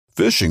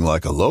Fishing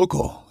like a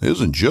local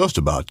isn't just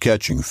about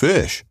catching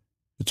fish.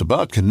 It's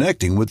about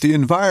connecting with the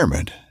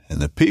environment and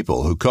the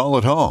people who call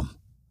it home.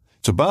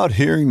 It's about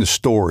hearing the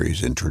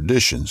stories and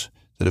traditions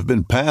that have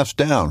been passed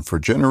down for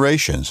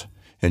generations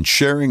and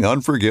sharing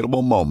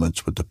unforgettable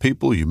moments with the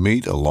people you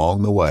meet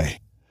along the way.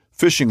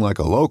 Fishing like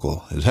a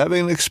local is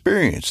having an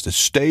experience that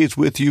stays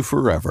with you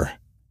forever.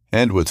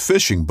 And with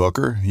Fishing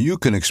Booker, you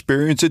can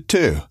experience it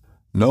too,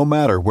 no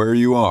matter where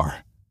you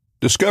are.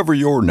 Discover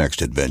your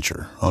next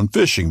adventure on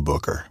Fishing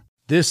Booker.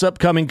 This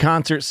upcoming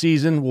concert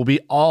season will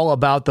be all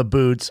about the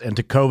boots, and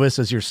Tecovas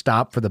is your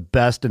stop for the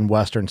best in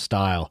Western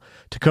style.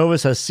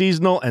 Tecovas has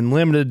seasonal and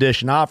limited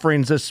edition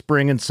offerings this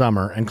spring and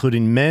summer,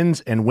 including men's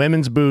and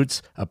women's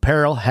boots,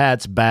 apparel,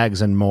 hats,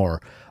 bags, and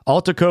more.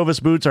 All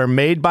Tecovas boots are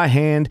made by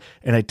hand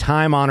in a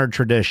time-honored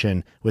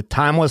tradition with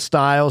timeless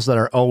styles that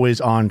are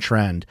always on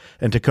trend.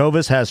 And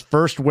Tecovas has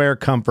first wear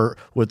comfort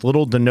with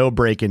little to no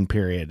break-in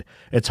period.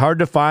 It's hard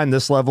to find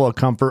this level of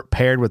comfort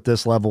paired with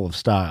this level of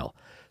style.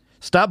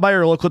 Stop by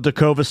your local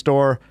Tecovas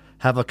store,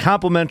 have a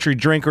complimentary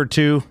drink or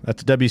two,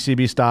 that's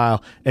WCB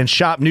style, and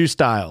shop new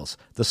styles.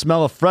 The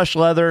smell of fresh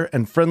leather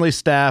and friendly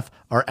staff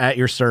are at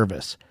your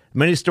service.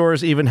 Many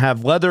stores even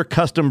have leather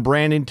custom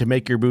branding to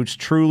make your boots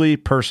truly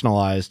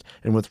personalized.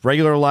 And with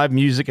regular live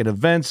music and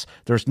events,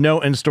 there's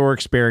no in-store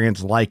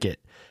experience like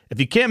it.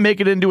 If you can't make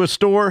it into a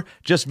store,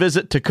 just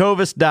visit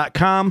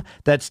tecovas.com.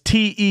 That's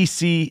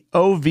TECOVAS.com.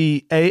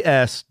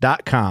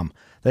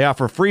 They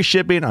offer free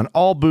shipping on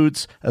all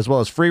boots, as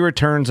well as free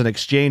returns and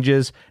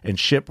exchanges, and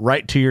ship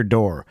right to your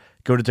door.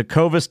 Go to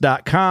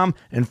tecovas.com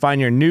and find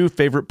your new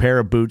favorite pair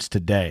of boots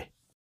today.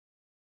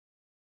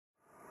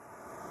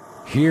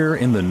 Here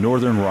in the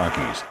Northern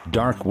Rockies,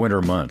 dark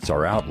winter months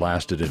are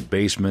outlasted in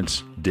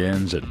basements,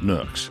 dens, and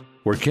nooks,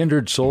 where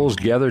kindred souls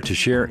gather to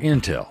share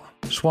intel,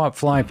 swap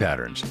fly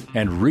patterns,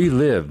 and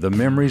relive the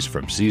memories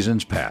from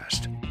seasons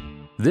past.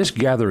 This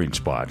gathering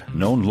spot,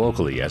 known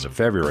locally as a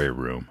February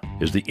Room,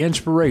 is the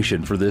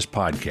inspiration for this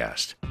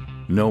podcast.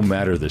 No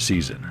matter the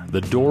season, the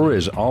door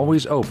is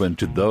always open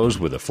to those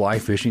with a fly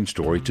fishing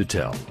story to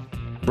tell.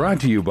 Brought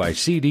to you by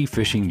CD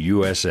Fishing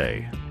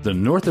USA, the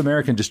North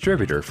American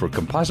distributor for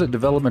Composite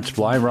Development's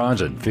fly rods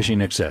and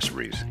fishing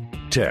accessories.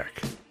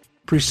 Tech,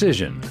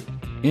 precision,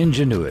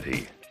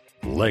 ingenuity,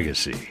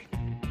 legacy.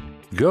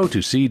 Go to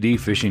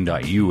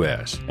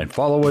cdfishing.us and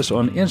follow us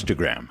on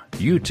Instagram,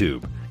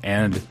 YouTube,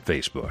 and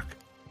Facebook.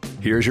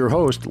 Here's your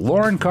host,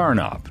 Lauren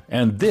Carnop,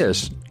 and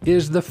this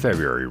is the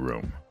February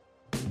Room.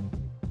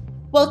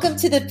 Welcome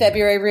to the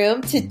February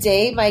Room.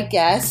 Today, my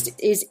guest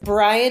is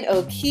Brian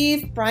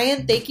O'Keefe.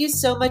 Brian, thank you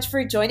so much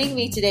for joining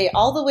me today,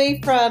 all the way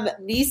from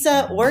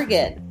Mesa,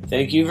 Oregon.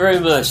 Thank you very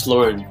much,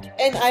 Lauren.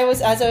 And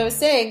as I was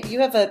saying,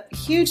 you have a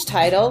huge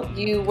title.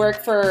 You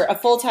work for a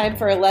full-time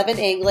for 11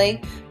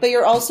 Angling, but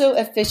you're also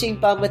a fishing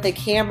bum with a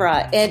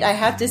camera. And I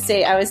have to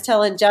say, I was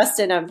telling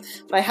Justin,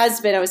 my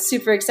husband, I was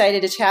super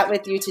excited to chat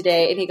with you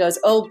today. And he goes,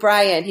 "Oh,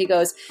 Brian," he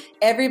goes,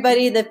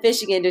 "everybody in the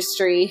fishing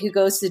industry who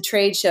goes to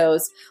trade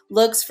shows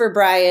looks for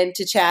Brian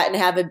to chat and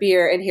have a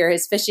beer and hear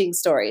his fishing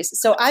stories."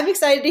 So I'm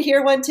excited to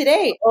hear one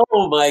today.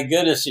 Oh, my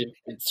goodness. You're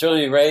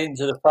throwing me right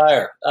into the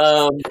fire.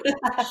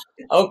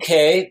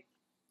 Okay.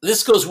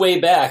 This goes way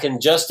back,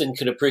 and Justin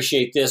could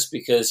appreciate this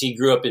because he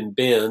grew up in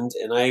Bend,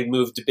 and I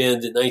moved to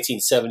Bend in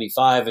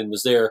 1975 and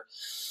was there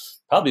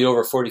probably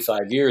over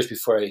 45 years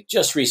before I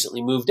just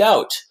recently moved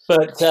out.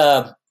 But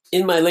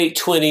in my late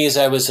 20s,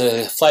 I was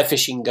a fly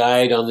fishing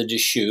guide on the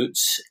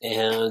Deschutes,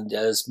 and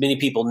as many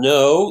people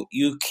know,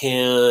 you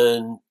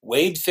can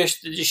wade fish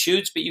the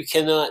Deschutes, but you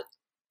cannot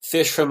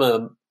fish from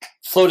a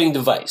floating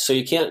device. So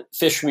you can't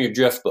fish from your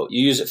drift boat.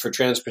 You use it for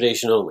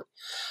transportation only.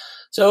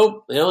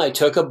 So, I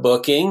took a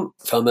booking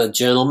from a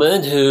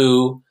gentleman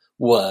who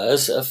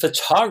was a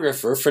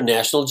photographer for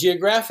National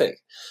Geographic.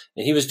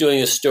 And he was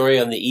doing a story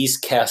on the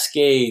East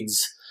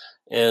Cascades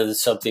and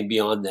something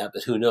beyond that,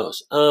 but who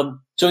knows.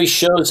 So he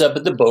shows up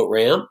at the boat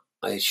ramp.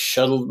 I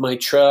shuttled my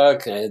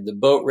truck. I had the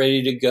boat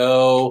ready to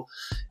go.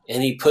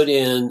 And he put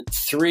in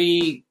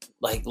 3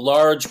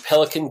 large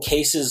Pelican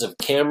cases of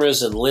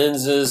cameras and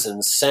lenses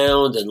and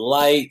sound and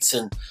lights.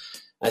 And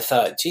I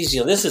thought, geez,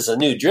 this is a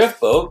new drift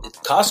boat. It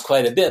costs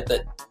quite a bit,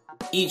 but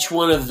each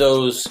one of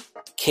those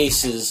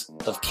cases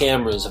of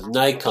cameras, of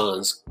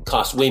Nikons,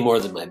 cost way more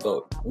than my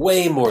boat.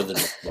 Way more than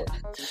my boat.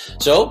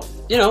 So,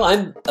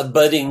 I'm a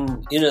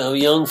budding,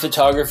 young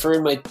photographer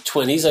in my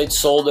 20s. I'd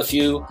sold a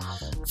few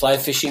Fly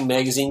Fishing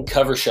magazine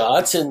cover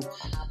shots, and,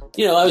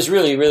 I was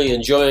really, really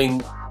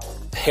enjoying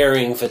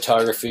pairing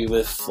photography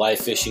with fly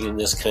fishing in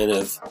this kind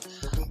of,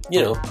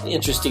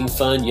 interesting,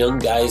 fun, young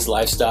guy's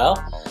lifestyle.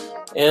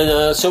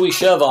 And so we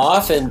shove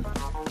off, and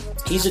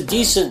he's a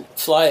decent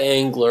fly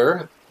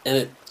angler, and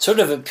it sort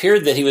of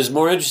appeared that he was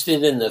more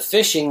interested in the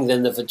fishing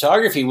than the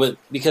photography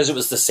because it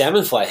was the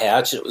salmon fly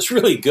hatch, and it was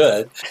really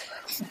good.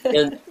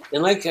 And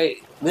like I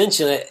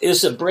mentioned, it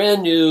was a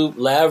brand new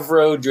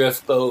Lavro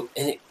drift boat,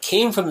 and it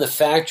came from the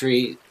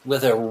factory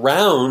with a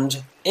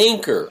round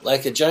anchor,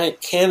 like a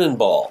giant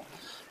cannonball.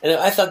 And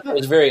I thought that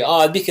was very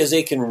odd because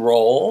they can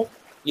roll,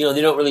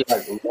 they don't really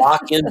like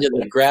lock into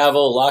the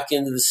gravel, lock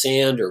into the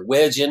sand, or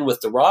wedge in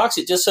with the rocks.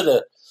 It just sort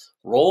of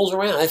rolls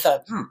around. I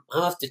thought,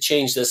 I'll have to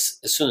change this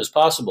as soon as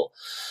possible.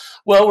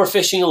 Well, we're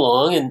fishing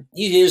along, and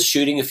he is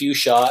shooting a few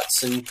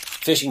shots, and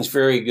fishing's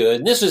very good.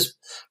 And this was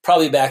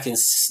probably back in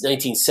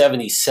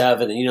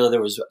 1977, and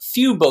there was a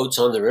few boats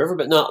on the river,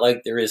 but not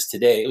like there is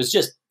today. It was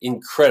just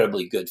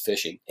incredibly good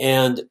fishing.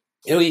 And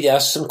he'd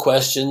ask some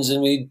questions,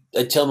 and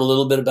I'd tell him a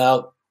little bit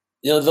about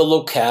the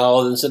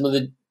locale and some of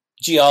the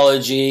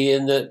geology,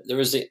 and there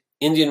was the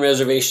Indian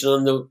reservation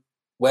on the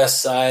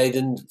west side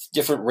and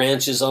different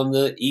ranches on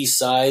the east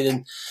side,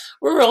 and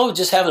we were all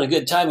just having a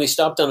good time. We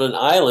stopped on an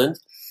island.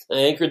 I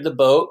anchored the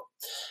boat,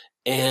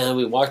 and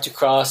we walked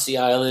across the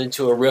island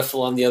to a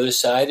riffle on the other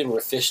side, and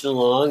we're fishing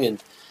along,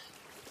 and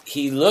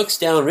he looks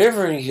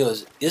downriver, and he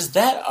goes, "Is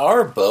that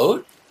our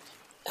boat?"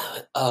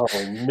 Oh,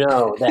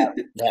 no,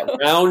 that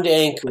round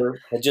anchor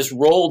had just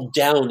rolled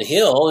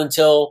downhill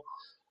until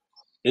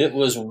it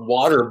was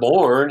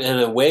waterborne,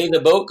 and away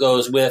the boat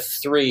goes with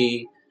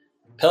 3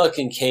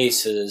 Pelican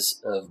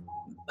cases of,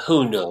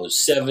 who knows,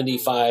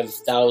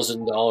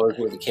 $75,000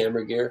 worth of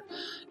camera gear.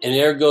 And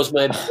there goes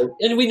my boat.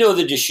 And we know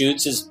the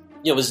Deschutes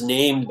was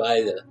named by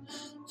the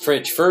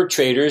French fur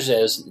traders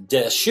as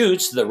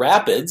Deschutes, the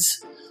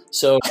Rapids.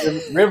 So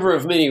River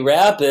of Many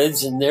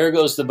Rapids, and there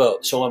goes the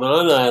boat. So I'm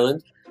on an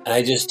island, and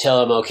I just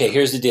tell him, okay,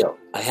 here's the deal.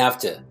 I have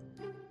to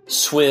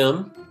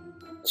swim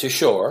to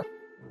shore,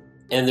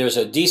 and there's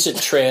a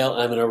decent trail.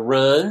 I'm going to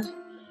run,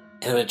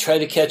 and I'm going to try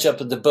to catch up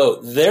with the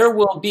boat. There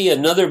will be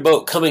another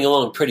boat coming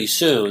along pretty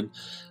soon,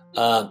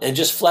 and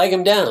just flag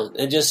him down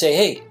and just say,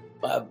 hey,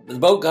 the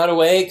boat got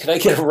away. Could I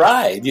get a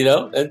ride?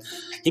 And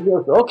he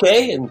goes,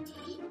 okay. And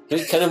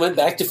he kind of went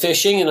back to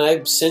fishing, and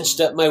I cinched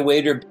up my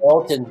wader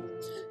belt and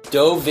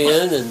dove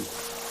in and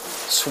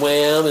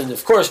swam. And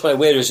of course, my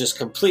wader's just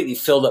completely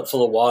filled up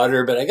full of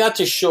water. But I got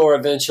to shore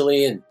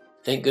eventually, and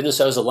thank goodness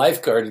I was a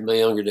lifeguard in my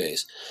younger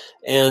days.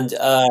 And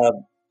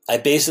I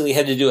basically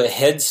had to do a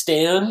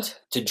headstand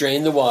to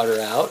drain the water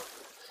out.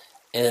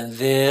 And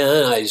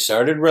then I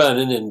started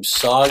running in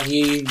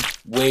soggy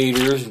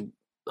waders,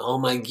 all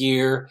my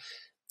gear,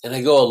 and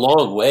I go a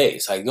long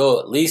ways. I go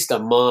at least a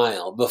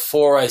mile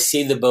before I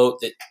see the boat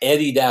that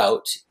eddied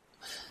out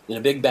in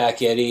a big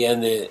back eddy,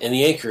 and the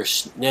anchor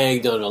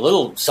snagged on a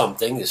little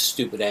something, this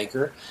stupid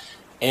anchor.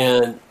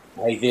 And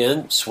I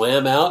then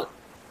swam out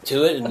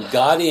to it and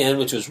got in,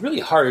 which was really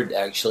hard,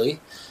 actually.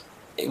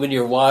 When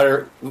your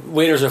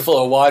waders are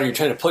full of water, you're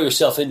trying to pull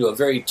yourself into a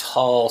very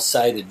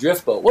tall-sided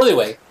drift boat. Well,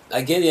 anyway,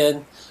 I get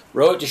in,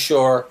 row it to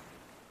shore,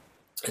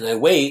 and I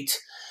wait.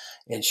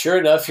 And sure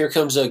enough, here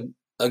comes a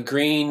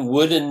green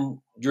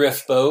wooden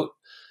drift boat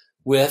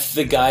with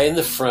the guy in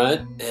the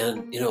front.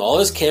 And, all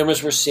his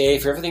cameras were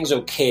safe. Everything's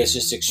okay. It's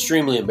just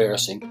extremely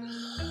embarrassing.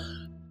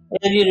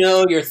 And,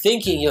 you're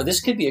thinking, this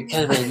could be a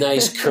kind of a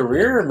nice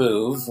career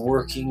move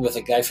working with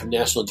a guy from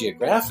National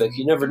Geographic.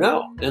 You never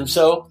know. And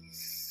so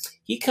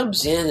he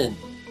comes in and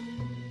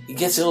he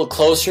gets a little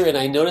closer. And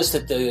I noticed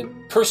that the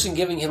person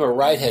giving him a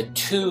ride had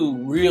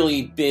 2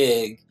 really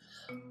big,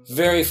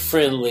 very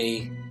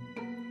friendly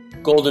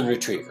golden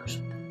retrievers,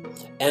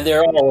 and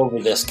they're all over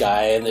this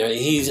guy. And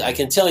I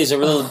can tell he's a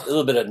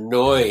little bit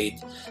annoyed,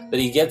 but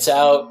he gets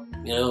out.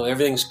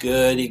 Everything's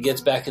good. He gets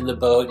back in the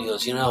boat, and he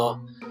goes,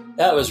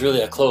 that was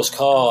really a close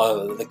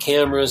call, the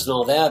cameras and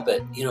all that.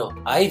 But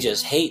I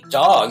just hate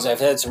dogs. I've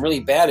had some really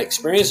bad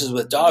experiences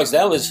with dogs.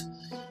 That was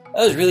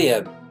really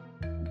a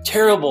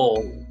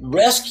terrible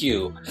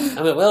rescue.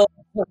 I mean, well,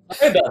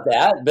 sorry about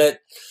that, but.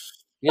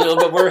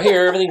 But we're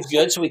here. Everything's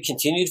good. So we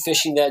continued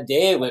fishing that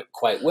day. It went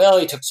quite well.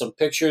 He took some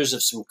pictures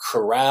of some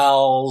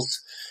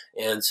corrals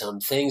and some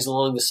things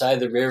along the side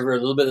of the river, a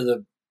little bit of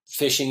the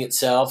fishing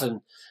itself.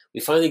 And we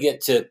finally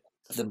get to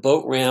the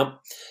boat ramp.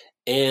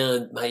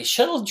 And my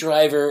shuttle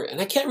driver, and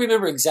I can't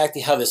remember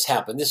exactly how this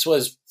happened. This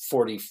was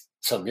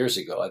 40-some years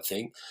ago, I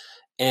think.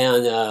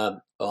 And,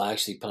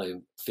 actually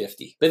probably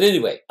 50. But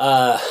anyway,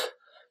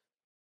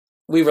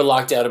 we were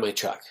locked out of my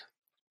truck.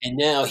 And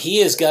now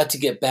he has got to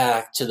get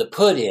back to the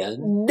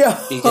put-in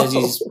because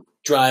he's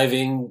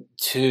driving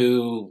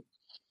to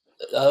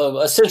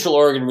a Central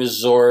Oregon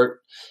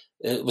resort.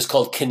 It was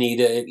called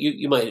Canida.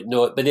 You might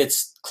know it, but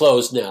it's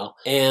closed now.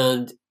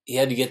 And he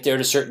had to get there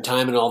at a certain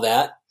time and all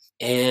that.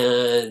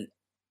 And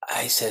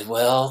I said,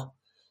 well,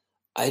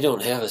 I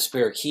don't have a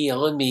spare key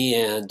on me,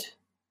 and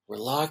we're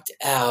locked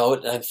out.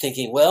 And I'm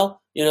thinking,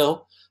 well,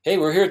 hey,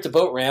 we're here at the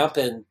boat ramp,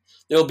 and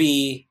there'll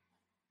be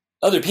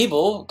other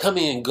people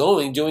coming and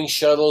going, doing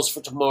shuttles for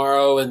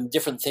tomorrow and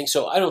different things.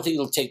 So I don't think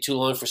it'll take too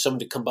long for someone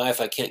to come by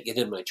if I can't get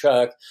in my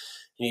truck.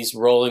 And he's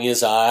rolling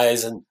his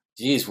eyes, and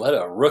geez, what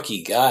a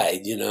rookie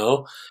guide,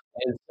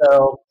 And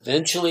so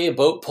eventually a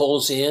boat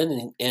pulls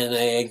in, and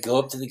I go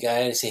up to the guy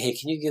and I say, hey,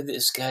 can you give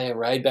this guy a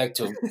ride back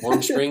to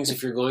Warm Springs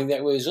if you're going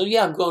that way? He says, oh,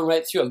 yeah, I'm going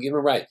right through. I'll give him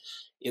a ride.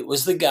 It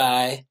was the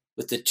guy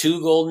with the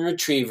 2 golden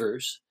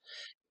retrievers.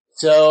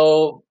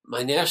 So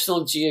my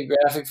National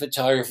Geographic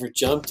photographer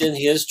jumped in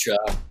his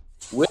truck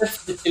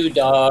with the 2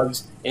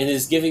 dogs and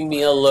is giving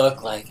me a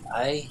look like,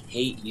 I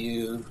hate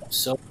you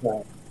so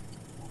much.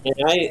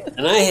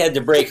 And I had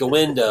to break a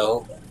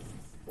window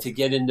to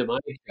get into my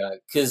truck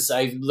because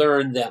I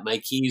learned that my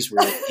keys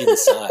were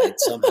inside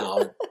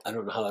somehow. I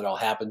don't know how that all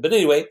happened, but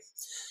anyway,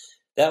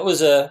 that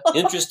was a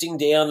interesting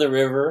day on the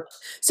river.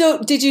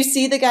 So, did you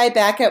see the guy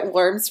back at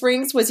Warm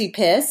Springs? Was he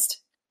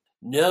pissed?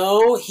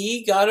 No,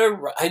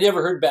 I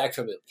never heard back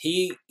from him.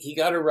 He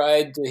got a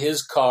ride to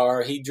his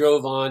car. He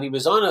drove on. He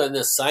was on an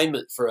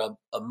assignment for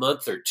a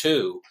month or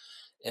two.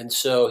 And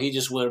so he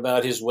just went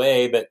about his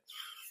way. But,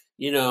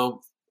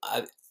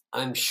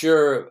 I'm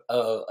sure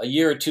a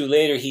year or two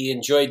later, he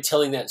enjoyed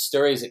telling that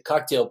stories at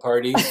cocktail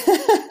parties.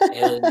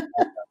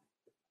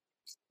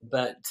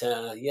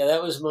 That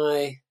was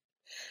my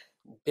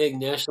big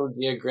National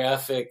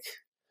Geographic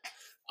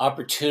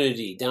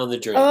opportunity down the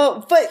drain.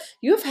 Oh, but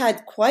you've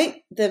had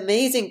quite the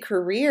amazing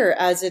career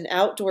as an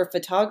outdoor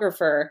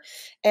photographer.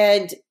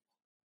 And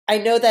I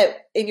know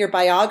that in your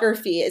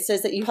biography, it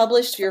says that you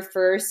published your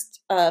first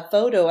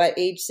photo at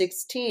age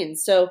 16.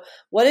 So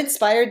what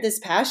inspired this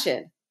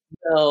passion?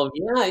 Well,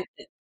 yeah,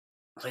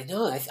 I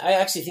know. I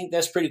actually think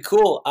that's pretty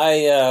cool.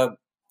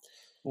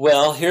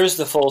 Here's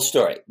the full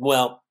story.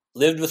 Well,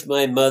 lived with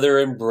my mother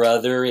and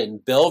brother in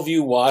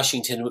Bellevue,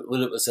 Washington,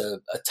 when it was a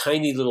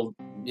tiny little,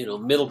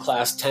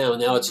 middle-class town.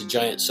 Now it's a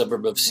giant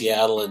suburb of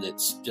Seattle, and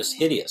it's just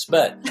hideous.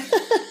 But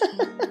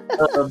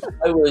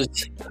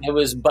I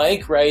was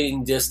bike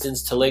riding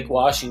distance to Lake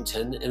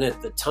Washington, and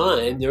at the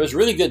time, there was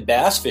really good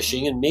bass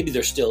fishing, and maybe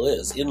there still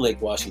is, in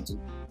Lake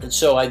Washington. And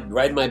so I'd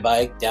ride my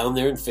bike down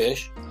there and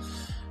fish.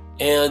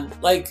 And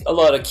like a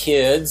lot of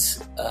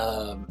kids,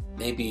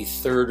 maybe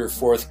third or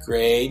fourth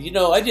grade,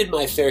 I did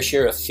my fair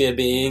share of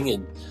fibbing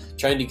and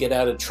trying to get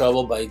out of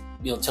trouble by,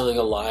 telling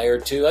a lie or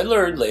two. I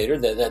learned later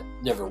that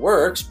never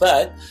works,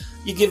 but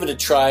you give it a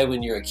try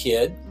when you're a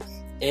kid.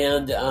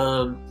 And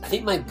I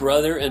think my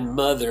brother and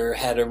mother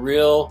had a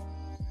real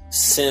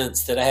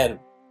sense that I had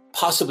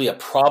possibly a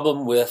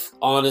problem with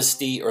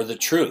honesty or the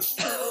truth.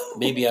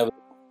 Maybe I was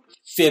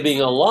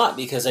fibbing a lot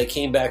because I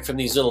came back from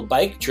these little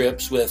bike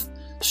trips with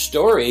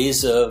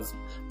stories of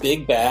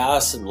big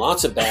bass and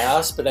lots of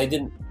bass, but I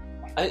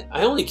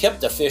only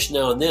kept a fish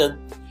now and then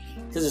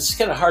because it's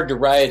kind of hard to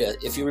ride.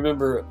 If you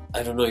remember,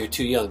 I don't know, you're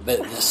too young, but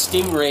the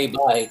Stingray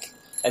bike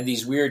had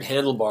these weird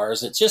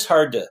handlebars, and it's just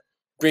hard to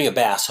bring a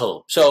bass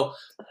home. So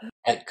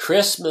at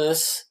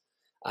Christmas,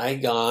 I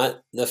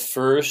got the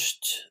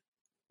first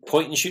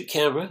point and shoot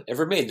camera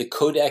ever made, the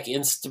Kodak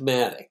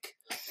Instamatic.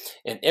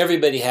 And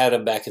everybody had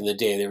them back in the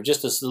day. They were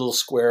just this little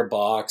square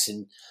box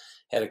and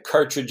had a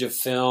cartridge of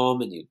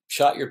film, and you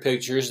shot your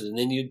pictures, and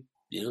then you'd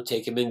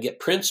take them and get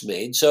prints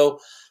made. So,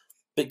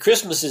 but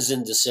Christmas is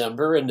in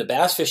December, and the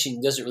bass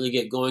fishing doesn't really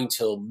get going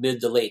till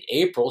mid to late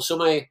April. So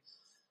my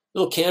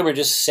little camera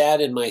just sat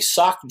in my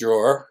sock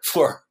drawer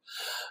for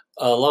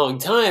a long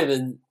time,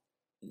 and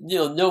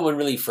no one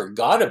really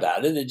forgot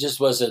about it. It just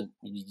wasn't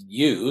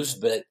used.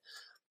 But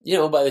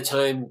by the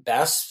time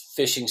bass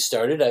fishing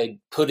started, I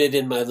put it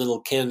in my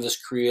little canvas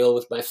creel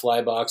with my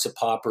fly box of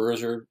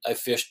poppers, or I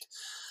fished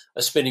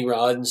a spinning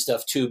rod and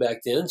stuff too back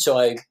then. So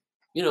I,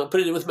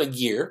 put it in with my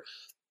gear,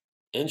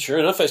 and sure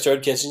enough, I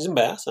started catching some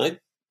bass. I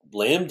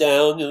lay them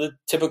down, the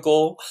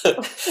typical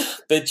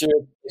pitcher,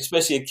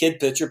 especially a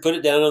kid pitcher, put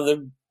it down on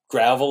the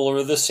gravel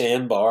or the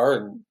sandbar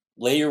and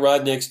lay your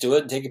rod next to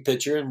it and take a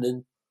picture and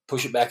then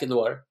push it back in the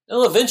water.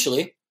 Well,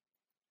 eventually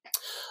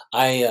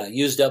I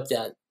used up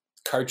that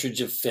cartridge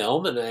of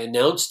film, and I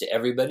announced to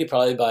everybody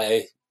probably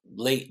by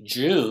late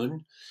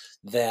June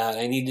that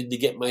I needed to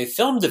get my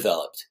film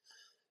developed.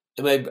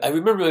 And I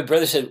remember my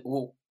brother said,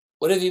 "Well,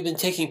 what have you been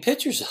taking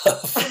pictures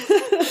of?"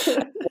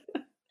 I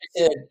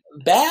said,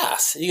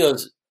 "Bass." He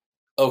goes,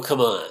 "Oh, come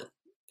on.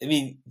 I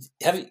mean,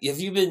 have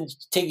you been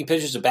taking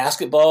pictures of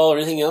basketball or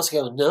anything else?" I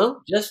go,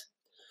 "No, just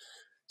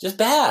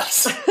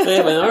bass." And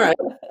I went, "All right."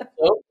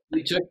 So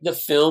we took the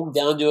film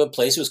down to a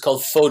place. It was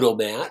called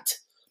Photomat,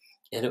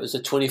 and it was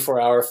a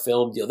 24-hour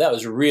film deal. That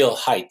was real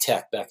high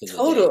tech back in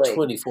the day.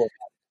 24.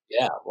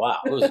 Yeah, wow,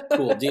 it was a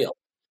cool deal.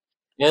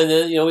 And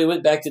then, we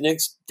went back the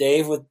next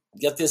day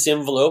got this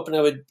envelope, and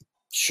I would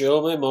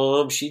show my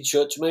mom. She'd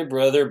show it to my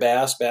brother,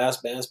 bass, bass,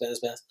 bass, bass,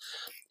 bass.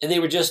 And they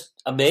were just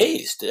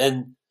amazed.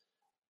 And,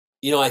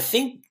 I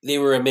think they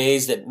were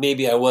amazed that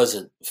maybe I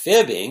wasn't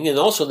fibbing. And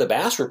also the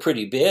bass were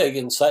pretty big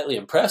and slightly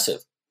impressive.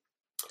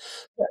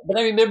 But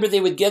I remember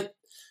they would get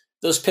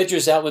those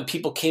pictures out when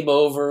people came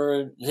over,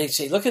 and they'd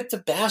say, "Look at the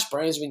bass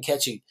Brian's been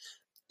catching."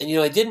 And,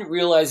 I didn't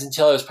realize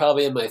until I was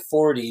probably in my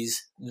 40s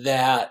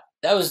that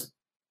was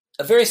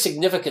a very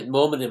significant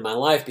moment in my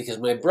life, because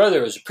my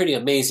brother was a pretty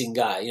amazing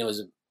guy. He was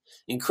an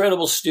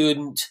incredible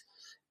student,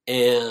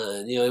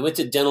 and, he went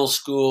to dental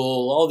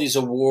school, all these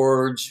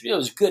awards, he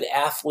was a good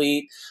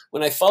athlete.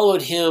 When I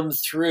followed him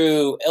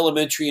through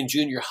elementary and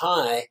junior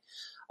high,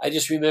 I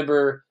just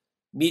remember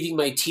meeting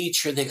my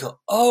teacher, and they go,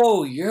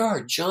 "Oh,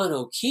 you're John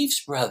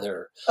O'Keefe's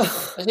brother." I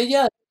said,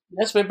 "Yeah,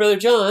 that's my brother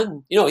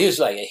John." He was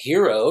like a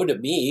hero to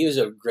me. He was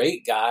a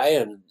great guy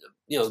and,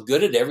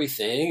 good at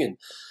everything.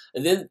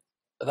 And then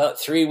about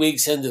 3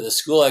 weeks into the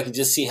school, I could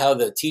just see how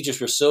the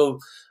teachers were so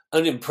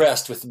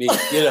unimpressed with me.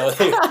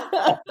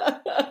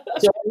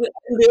 So I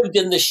lived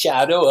in the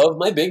shadow of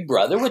my big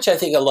brother, which I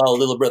think a lot of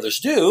little brothers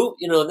do.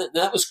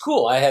 That was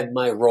cool. I had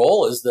my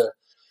role as the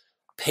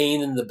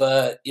pain in the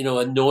butt,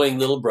 annoying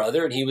little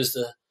brother, and he was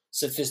the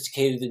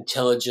sophisticated,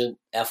 intelligent,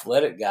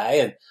 athletic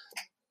guy.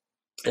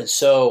 And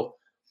so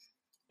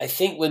I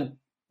think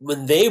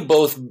when they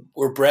both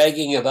were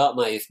bragging about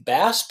my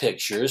bass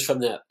pictures from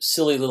that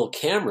silly little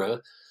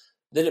camera,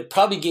 that it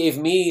probably gave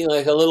me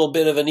like a little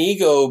bit of an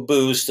ego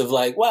boost of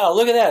like, wow,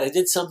 look at that. I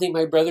did something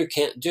my brother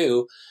can't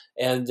do.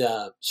 And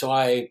so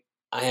I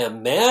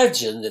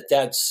imagine that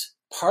that's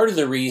part of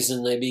the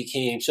reason I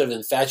became sort of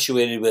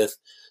infatuated with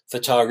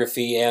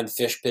photography and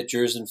fish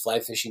pictures and fly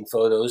fishing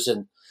photos.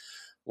 And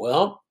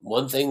well,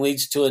 one thing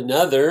leads to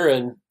another.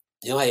 And,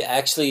 I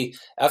actually,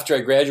 after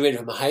I graduated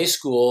from high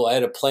school, I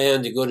had a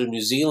plan to go to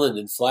New Zealand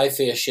and fly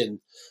fish and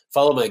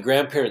follow my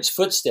grandparents'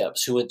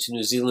 footsteps, who went to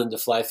New Zealand to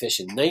fly fish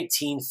in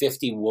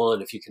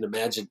 1951, if you can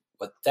imagine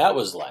what that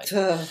was like.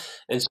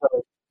 And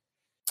so,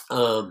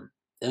 and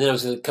then I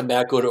was going to come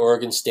back, go to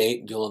Oregon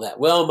State and do all that.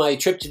 Well, my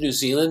trip to New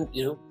Zealand,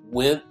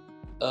 went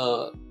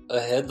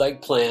ahead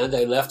like planned.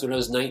 I left when I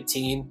was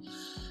 19,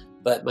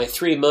 but my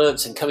 3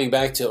 months and coming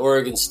back to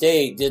Oregon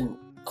State didn't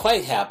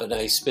quite happen.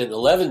 I spent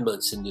 11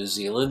 months in New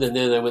Zealand, and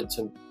then I went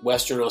to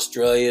Western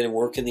Australia and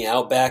worked in the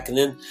outback. And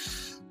then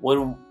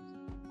one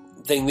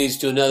thing leads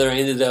to another. I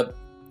ended up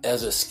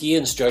as a ski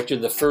instructor,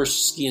 the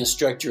first ski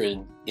instructor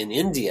in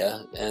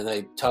India, and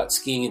I taught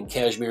skiing in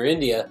Kashmir,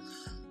 India,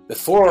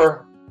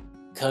 before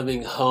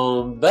coming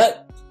home,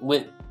 but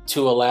went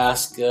to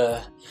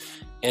Alaska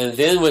and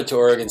then went to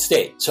Oregon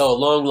State. So a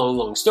long, long,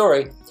 long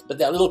story. But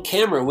that little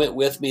camera went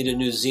with me to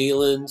New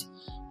Zealand,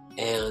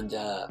 and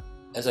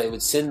as I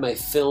would send my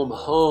film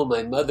home,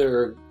 my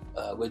mother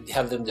would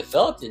have them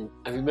developed. And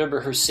I remember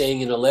her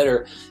saying in a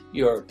letter,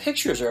 "Your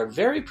pictures are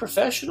very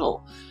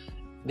professional.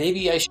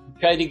 Maybe I should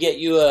try to get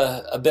you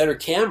a better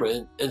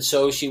camera." And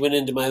so she went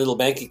into my little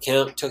bank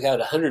account, took out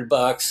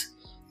 $100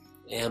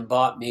 and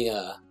bought me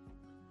a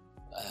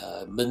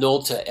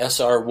Minolta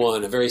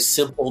SR1, a very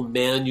simple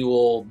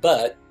manual,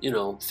 but,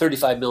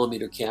 35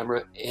 millimeter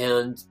camera.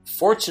 And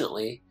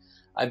fortunately,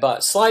 I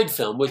bought slide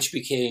film, which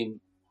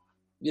became,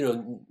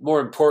 more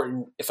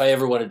important if I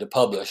ever wanted to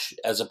publish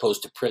as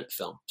opposed to print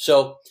film.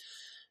 So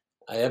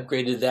I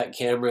upgraded that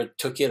camera,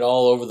 took it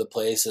all over the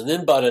place, and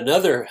then bought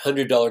another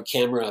 $100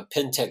 camera, a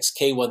Pentax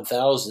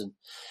K1000.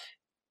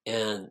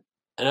 And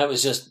I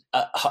was just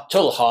a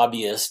total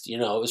hobbyist. It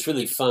was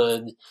really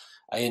fun.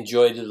 I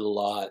enjoyed it a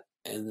lot.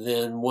 And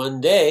then one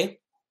day,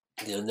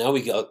 now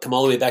we come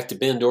all the way back to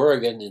Bend,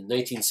 Oregon in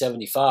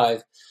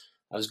 1975.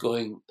 I was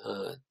going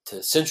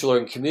to Central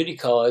Oregon Community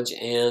College,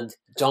 and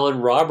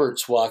Don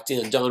Roberts walked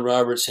in. Don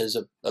Roberts is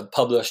a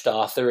published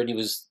author, and he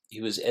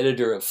was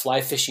editor of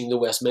Fly Fishing the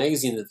West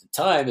magazine at the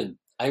time. And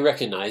I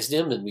recognized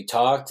him, and we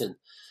talked. And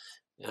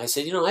I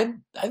said,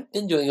 I've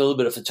been doing a little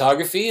bit of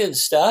photography and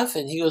stuff.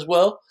 And he goes,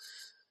 well,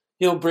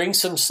 bring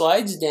some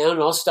slides down,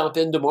 and I'll stop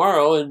in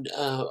tomorrow and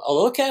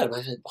I'll look at them.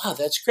 I said, wow,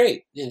 that's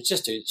great. It's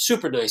just a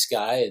super nice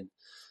guy and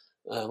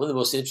one of the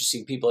most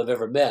interesting people I've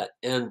ever met.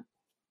 And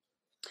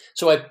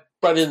so I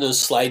brought in those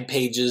slide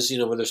pages,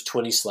 where there's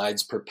 20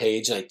 slides per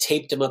page, and I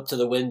taped them up to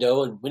the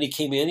window. And when he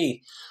came in,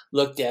 he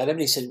looked at them and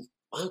he said,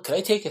 well, could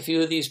I take a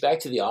few of these back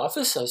to the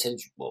office? I said,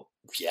 well,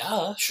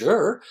 yeah,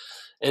 sure.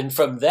 And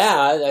from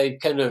that, I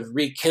kind of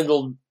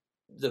rekindled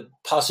the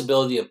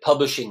possibility of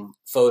publishing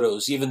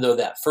photos, even though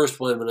that first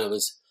one when I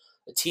was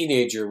a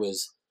teenager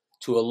was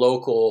to a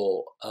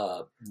local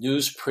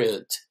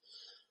newsprint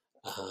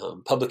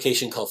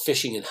publication called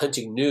Fishing and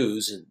Hunting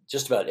News. And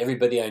just about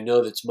everybody I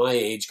know that's my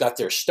age got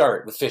their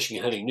start with Fishing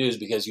and Hunting News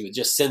because you would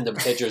just send them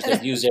pictures,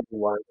 they'd use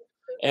everyone,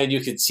 and you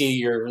could see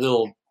your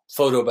little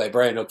photo by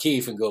Brian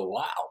O'Keefe and go,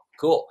 wow,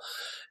 cool.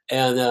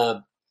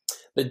 And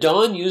but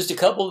Don used a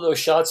couple of those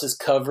shots as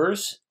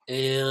covers,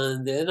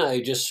 and then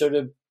I just sort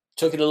of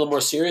took it a little more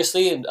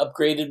seriously and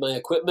upgraded my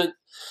equipment.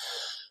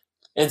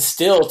 And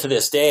still to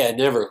this day, I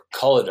never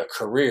call it a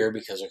career,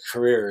 because a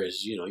career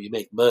is, you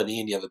make money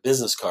and you have a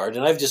business card.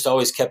 And I've just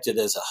always kept it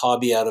as a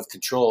hobby out of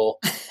control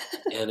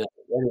and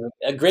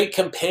a great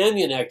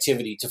companion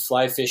activity to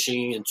fly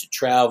fishing and to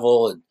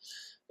travel. And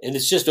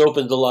it's just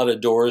opened a lot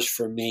of doors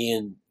for me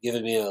and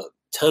given me a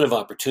ton of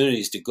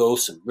opportunities to go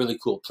some really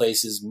cool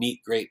places, meet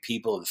great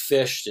people, and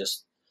fish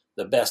just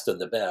the best of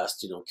the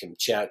best,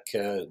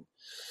 Kamchatka and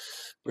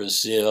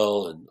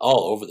Brazil and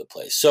all over the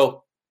place.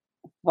 So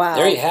wow,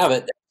 there you have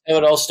it. That's how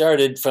it all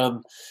started,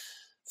 from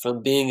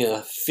being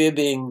a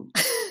fibbing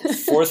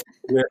fourth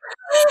grader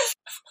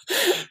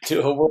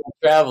to a world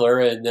traveler.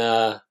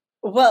 And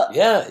well,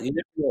 yeah,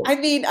 I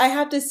mean, I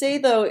have to say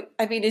though,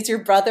 is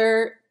your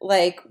brother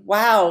like,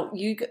 wow,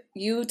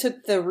 you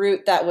took the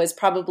route that was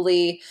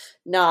probably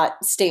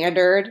not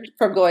standard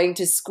from going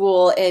to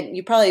school, and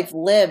you probably have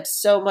lived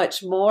so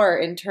much more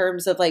in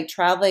terms of like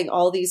traveling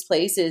all these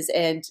places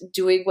and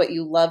doing what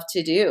you love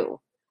to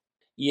do.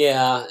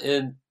 Yeah.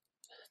 And,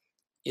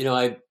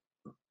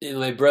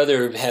 my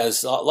brother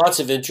has lots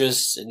of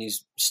interests, and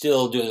he's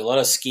still doing a lot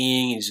of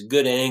skiing. He's a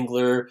good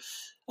angler.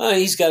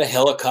 He's got a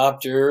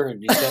helicopter,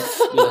 and he's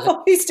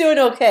got He's doing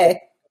okay.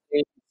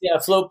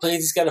 float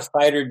planes. He's got a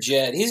fighter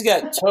jet. He's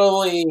got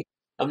totally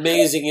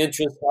amazing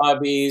interests,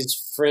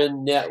 hobbies,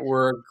 friend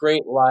network,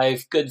 great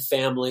life, good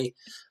family.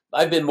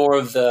 I've been more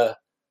of the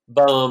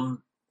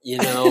bum,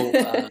 bumming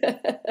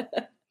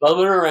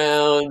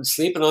around,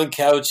 sleeping on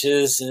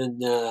couches,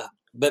 and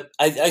but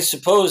I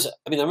suppose,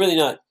 I'm really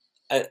not.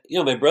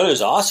 My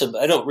brother's awesome,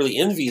 but I don't really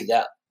envy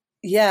that.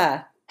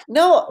 Yeah.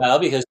 No.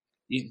 Because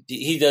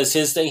he does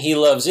his thing, he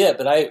loves it,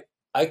 but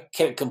I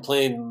can't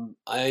complain.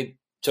 I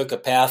took a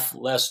path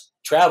less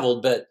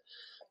traveled, but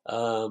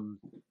I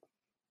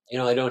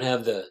don't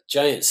have the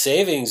giant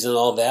savings and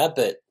all that,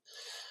 but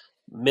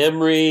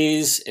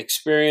memories,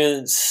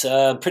 experience,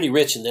 pretty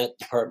rich in that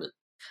department.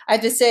 I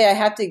have to say, I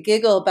have to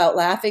giggle about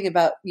laughing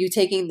about you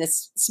taking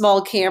this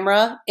small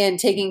camera and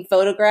taking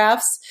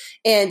photographs.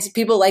 And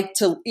people like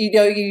to,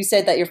 you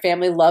said that your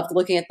family loved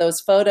looking at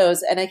those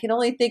photos. And I can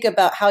only think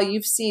about how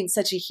you've seen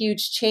such a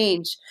huge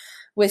change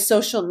with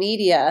social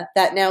media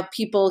that now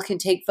people can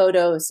take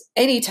photos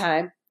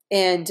anytime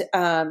and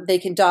they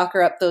can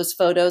docker up those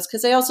photos.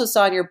 Because I also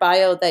saw in your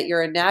bio that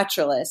you're a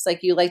naturalist, like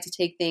you like to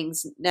take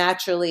things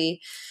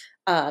naturally.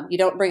 You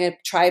don't bring a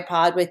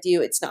tripod with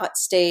you. It's not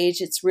staged.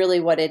 It's really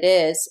what it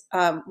is.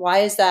 Why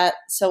is that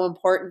so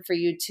important for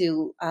you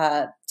to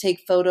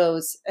take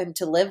photos and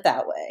to live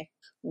that way?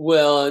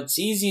 Well, it's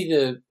easy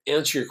to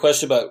answer your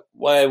question about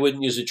why I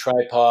wouldn't use a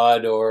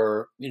tripod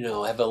or,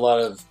 have a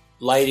lot of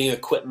lighting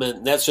equipment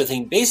and that sort of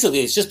thing. Basically,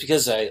 it's just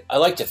because I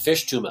like to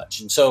fish too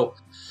much. And so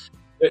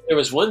there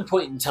was one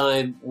point in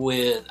time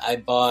when I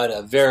bought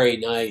a very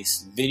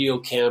nice video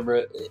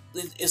camera.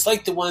 It's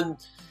like the one,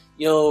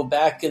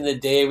 back in the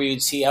day where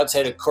you'd see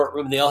outside a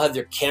courtroom, they all had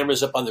their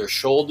cameras up on their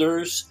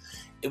shoulders.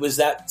 It was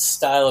that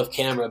style of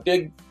camera.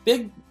 Big,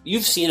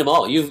 you've seen them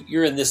all.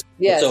 You're in this.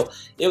 Yes. So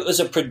it was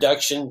a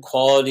production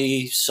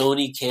quality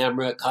Sony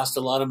camera. It cost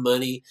a lot of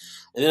money.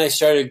 And then I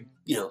started,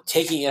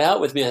 taking it out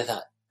with me. I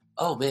thought,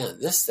 oh man,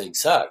 this thing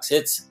sucks.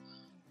 It's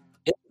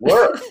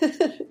work.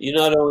 You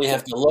not only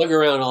have to lug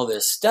around all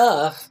this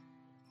stuff,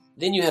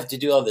 then you have to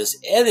do all this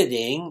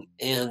editing.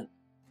 And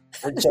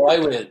so I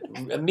went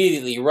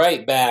immediately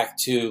right back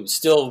to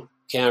still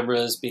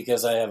cameras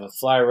because I have a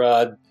fly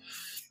rod,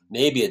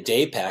 maybe a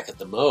day pack at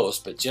the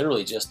most, but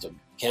generally just a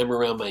camera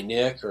around my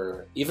neck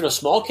or even a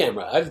small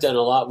camera. I've done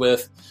a lot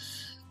with,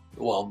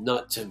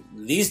 not to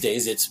these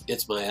days,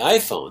 it's my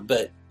iPhone,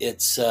 but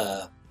it's,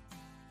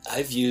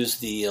 I've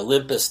used the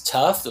Olympus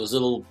Tough, those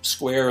little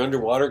square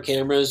underwater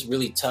cameras,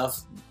 really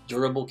tough,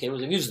 durable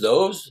cameras. I've used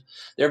those.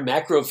 Their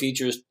macro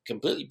features,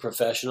 completely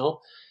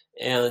professional.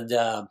 And,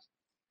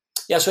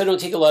 so I don't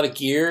take a lot of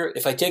gear.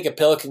 If I take a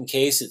Pelican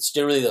case, it's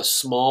generally the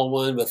small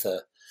one with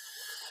a,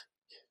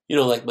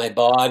 like my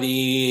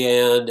body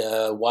and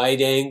a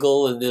wide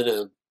angle and then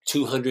a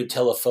 200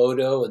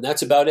 telephoto. And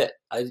that's about it.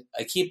 I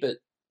keep it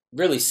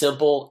really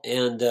simple.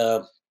 And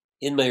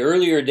in my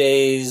earlier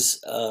days,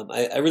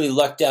 I really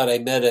lucked out. I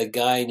met a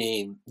guy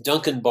named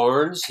Duncan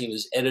Barnes. He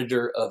was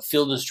editor of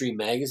Field and Stream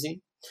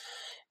magazine.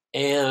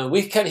 And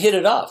we kind of hit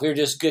it off. We were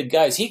just good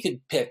guys. He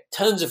could pick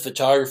tons of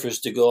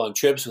photographers to go on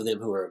trips with him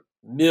who were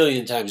a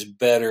million times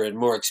better and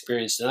more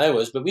experienced than I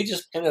was, but we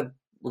just kind of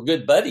were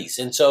good buddies.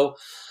 And so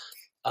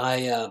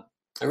I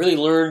really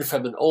learned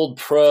from an old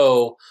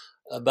pro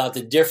about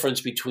the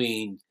difference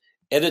between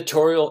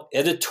editorial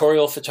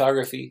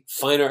photography,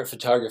 fine art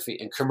photography,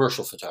 and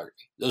commercial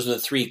photography. Those are the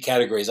three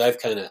categories I've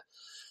kind of,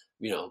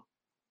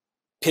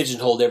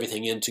 pigeonholed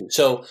everything into.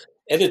 So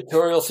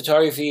editorial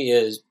photography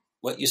is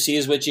what you see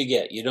is what you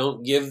get. You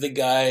don't give the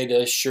guy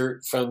a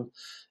shirt from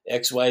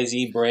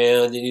XYZ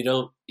brand and you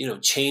don't,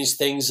 change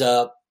things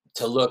up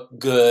to look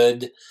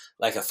good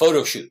like a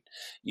photo shoot.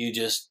 You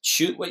just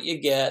shoot what you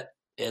get,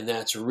 and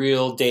that's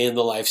real day in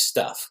the life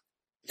stuff.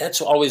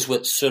 That's always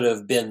what's sort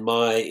of been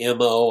my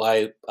MO.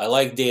 I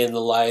like day in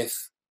the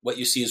life. What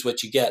you see is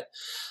what you get.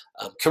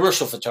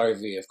 Commercial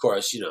photography, of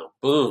course,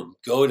 boom,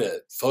 go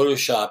to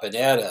Photoshop and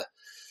add a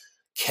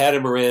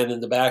catamaran in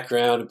the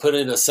background and put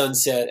in a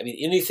sunset.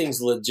 Anything's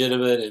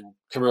legitimate in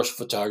commercial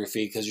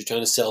photography because you're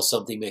trying to sell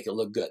something, make it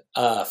look good.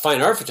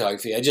 Fine art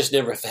photography, I just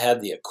never had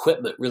the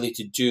equipment really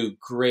to do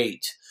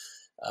great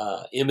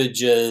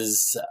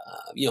images,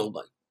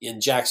 like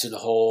in Jackson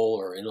Hole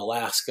or in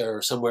Alaska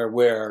or somewhere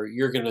where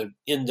you're going to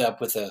end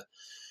up with a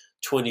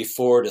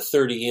 24 to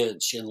 30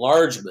 inch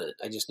enlargement.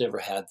 I just never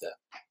had the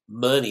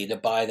money to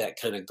buy that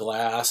kind of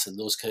glass and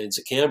those kinds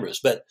of cameras.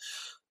 But,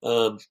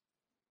 and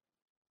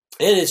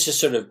it's just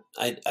sort of,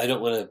 I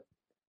don't want to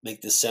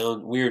make this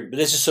sound weird, but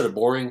it's just sort of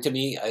boring to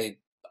me. I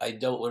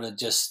don't want to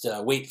just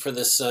wait for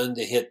the sun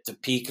to hit the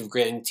peak of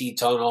Grand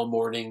Teton all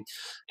morning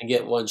and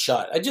get one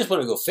shot. I just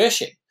want to go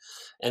fishing.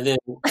 And then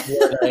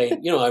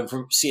I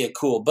see a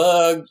cool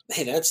bug.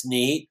 Hey, that's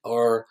neat.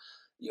 Or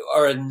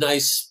a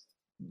nice,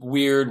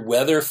 weird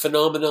weather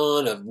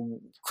phenomenon of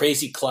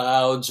crazy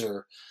clouds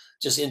or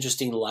just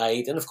interesting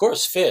light. And of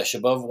course, fish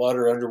above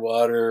water,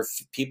 underwater,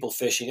 people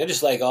fishing. I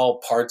just like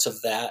all parts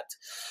of that.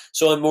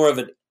 So I'm more of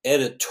an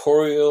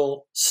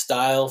editorial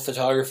style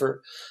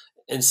photographer.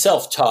 and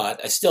self-taught.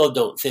 I still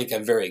don't think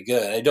I'm very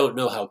good. I don't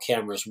know how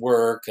cameras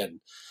work, and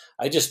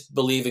I just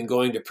believe in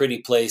going to pretty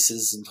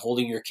places and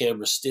holding your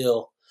camera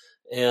still,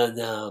 and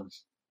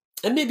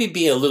maybe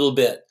be a little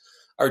bit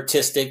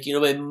artistic.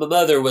 My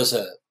mother was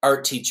an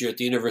art teacher at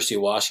the University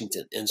of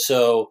Washington, and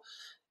so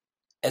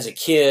as a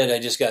kid, I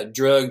just got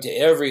drugged to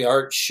every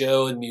art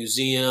show and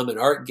museum and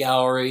art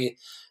gallery,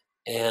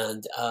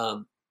 and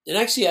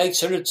actually I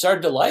sort of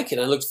started to like it.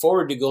 I looked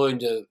forward to going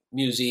to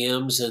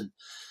museums and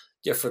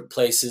different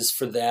places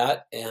for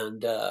that,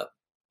 and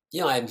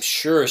I'm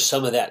sure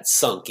some of that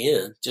sunk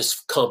in,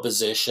 just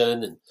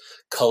composition and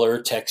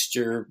color,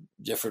 texture,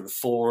 different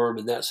form,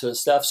 and that sort of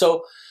stuff.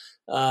 So,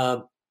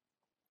 it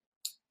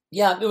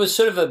was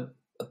sort of a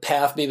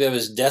path maybe I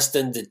was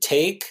destined to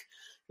take,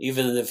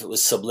 even if it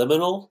was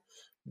subliminal.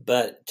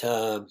 But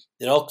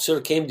it all sort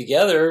of came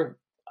together.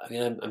 I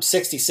mean, I'm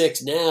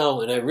 66 now,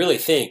 and I really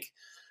think,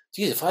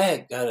 geez, if I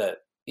had got an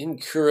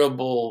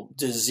incurable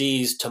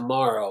disease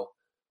tomorrow,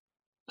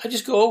 I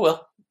just go, oh,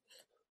 well,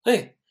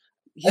 hey,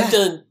 I've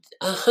done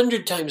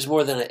 100 times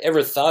more than I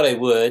ever thought I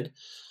would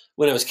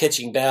when I was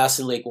catching bass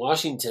in Lake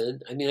Washington.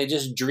 I mean, I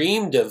just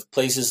dreamed of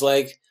places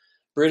like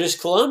British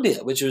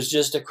Columbia, which was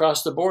just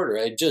across the border.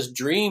 I just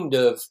dreamed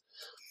of,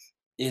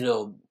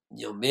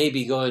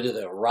 maybe going to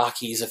the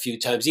Rockies a few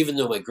times, even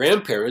though my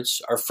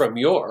grandparents are from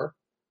your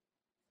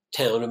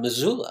town of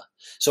Missoula.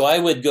 So I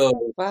would go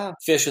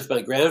fish with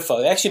my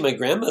grandfather. Actually, my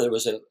grandmother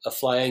was a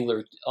fly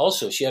angler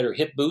also. She had her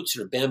hip boots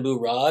and her bamboo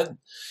rod.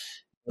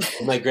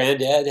 My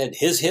granddad had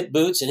his hip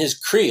boots and his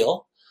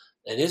creel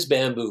and his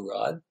bamboo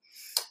rod.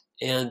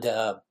 And,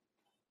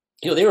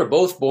 they were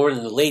both born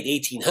in the late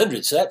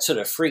 1800s. So that sort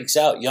of freaks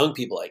out young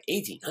people, like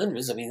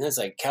 1800s. I mean, that's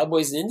like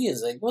cowboys and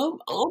Indians. Like, well,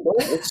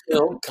 almost,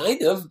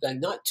 kind of,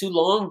 not too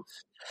long,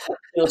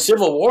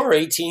 Civil War,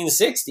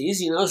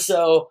 1860s,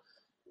 so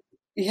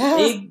yeah,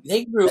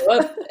 they grew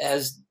up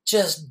as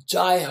just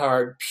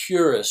diehard,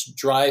 purist,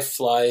 dry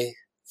fly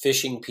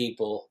fishing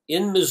people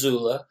in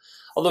Missoula.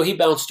 Although he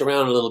bounced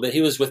around a little bit.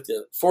 He was with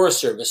the Forest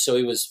Service, so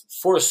he was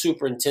forest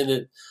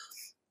superintendent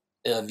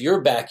of your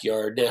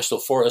backyard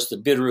national forest, the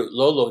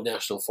Bitterroot-Lolo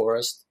National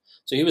Forest.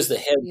 So he was the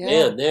head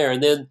man there.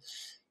 And then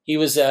he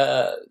was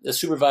the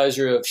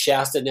supervisor of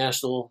Shasta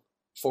National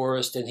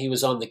Forest, and he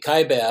was on the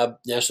Kaibab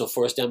National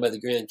Forest down by the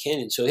Grand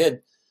Canyon. So he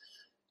had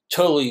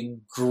totally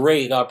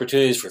great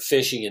opportunities for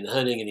fishing and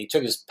hunting, and he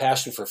took his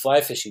passion for fly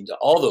fishing to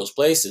all those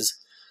places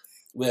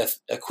with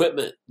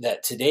equipment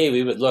that today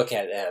we would look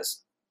at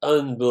as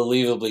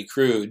unbelievably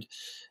crude.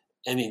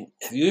 I mean,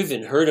 have you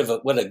even heard of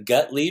what a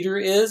gut leader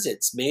is?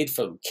 It's made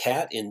from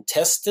cat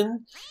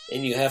intestine,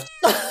 and you have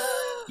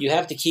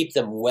to keep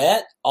them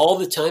wet all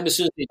the time. As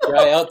soon as they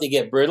dry out, they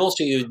get brittle.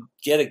 So you'd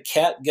get a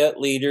cat gut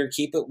leader,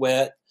 keep it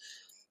wet,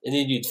 and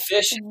then you'd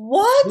fish.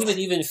 What? You would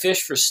even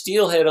fish for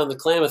steelhead on the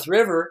Klamath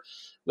River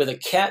with a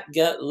cat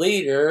gut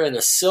leader and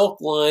a silk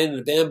line and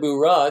a bamboo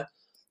rod.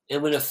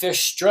 And when a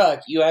fish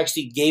struck, you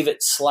actually gave it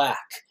slack.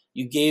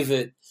 You gave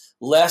it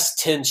less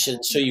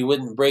tension so you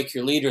wouldn't break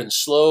your leader, and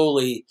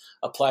slowly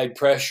applied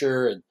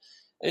pressure. And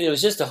it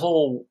was just a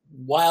whole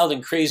wild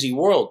and crazy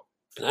world.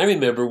 And I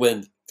remember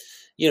when,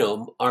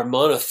 our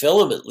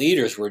monofilament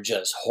leaders were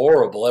just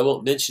horrible. I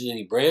won't mention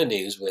any brand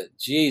names, but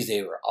geez,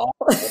 they were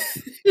awful.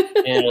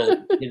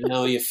 And,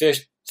 you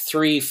fished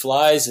 3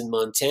 flies in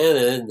Montana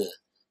in the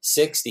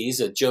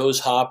 60s, a Joe's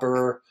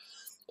Hopper,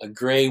 a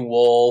gray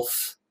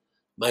wolf.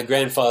 My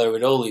grandfather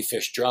would only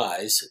fish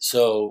dries,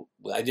 so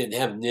I didn't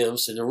have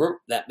nymphs, and there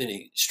weren't that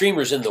many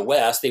streamers in the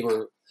West. There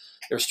were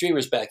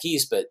streamers back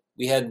east, but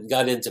we hadn't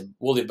got into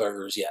woolly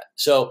buggers yet.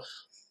 So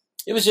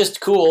it was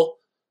just cool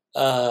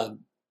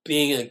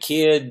being a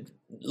kid,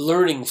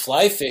 learning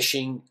fly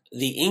fishing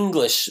the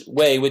English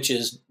way, which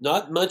is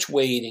not much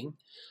wading,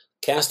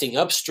 casting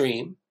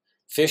upstream,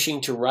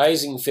 fishing to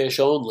rising fish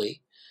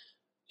only,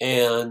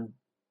 and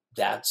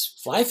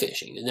that's fly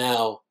fishing. And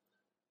now,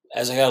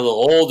 as I got a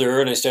little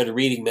older and I started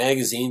reading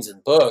magazines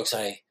and books,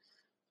 I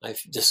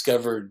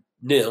discovered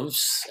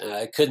nymphs.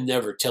 I could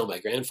never tell my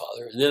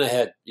grandfather. And then I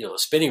had, a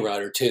spinning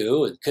rod or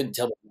two and couldn't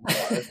tell my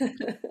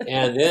grandfather.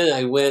 And then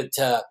I went,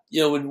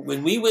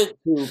 when we went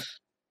to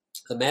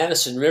the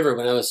Madison River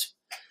when I was,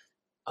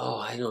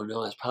 I don't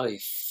know, I was probably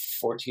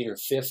 14 or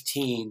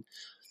 15.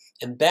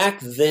 And back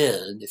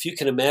then, if you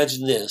can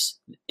imagine this,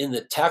 in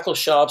the tackle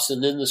shops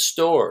and in the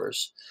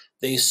stores,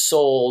 they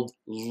sold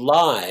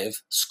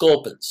live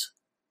sculpins.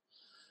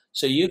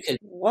 So you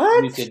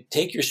could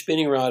take your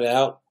spinning rod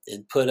out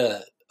and put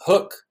a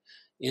hook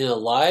in a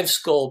live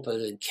sculpin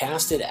and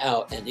cast it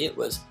out, and it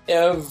was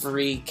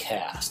every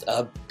cast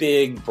a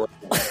big brown.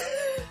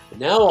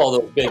 Now all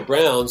those big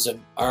browns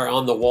are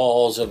on the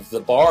walls of the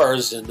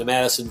bars in the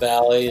Madison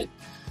Valley,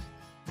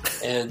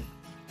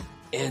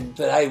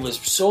 but I was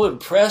so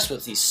impressed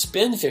with these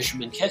spin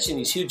fishermen catching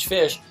these huge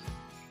fish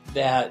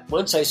that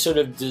once I sort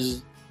of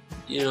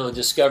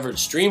discovered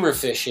streamer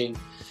fishing.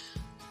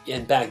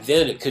 And back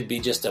then it could be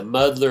just a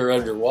muddler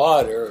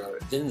underwater, or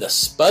then the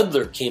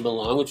spuddler came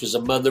along, which was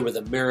a muddler with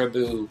a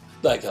marabou,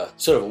 like a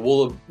sort of a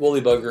woolly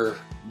bugger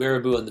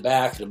marabou in the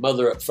back and a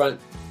muddler up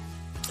front.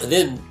 And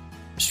then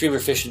streamer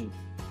fishing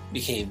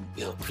became,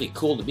 pretty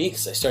cool to me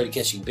because I started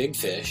catching big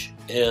fish,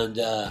 and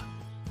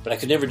but I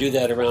could never do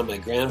that around my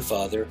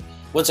grandfather.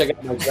 Once I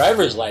got my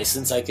driver's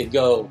license, I could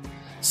go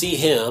see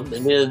him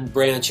and then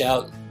branch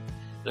out,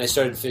 and I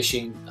started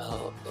fishing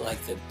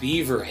like the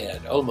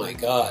Beaverhead. Oh my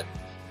God.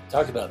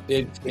 Talk about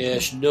big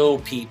fish, no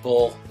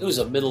people. It was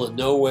the middle of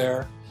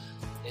nowhere.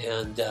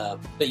 And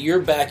but your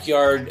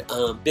backyard,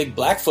 Big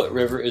Blackfoot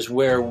River, is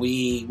where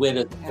we went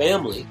as a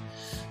family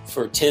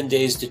for 10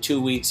 days to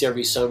 2 weeks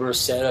every summer,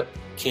 set up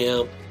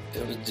camp.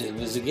 It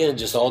was again,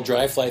 just all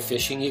dry fly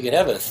fishing. You could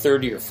have a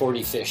 30 or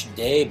 40 fish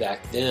day back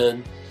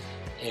then.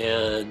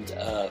 And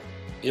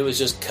it was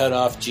just cut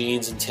off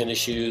jeans and tennis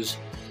shoes,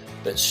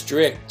 but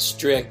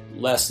strict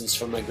lessons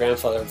from my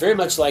grandfather. Very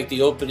much like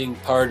the opening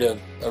part of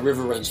A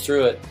River Runs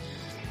Through It.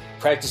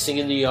 Practicing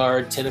in the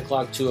yard, 10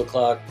 o'clock, 2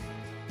 o'clock,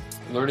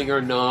 learning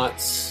our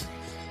knots.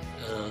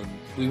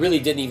 We really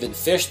didn't even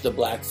fish the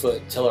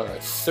Blackfoot until our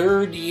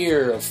third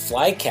year of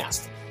fly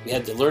casting. We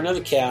had to learn how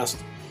to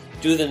cast,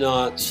 do the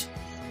knots,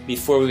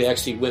 before we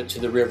actually went to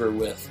the river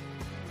with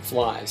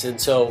flies. And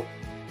so,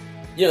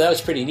 that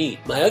was pretty neat.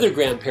 My other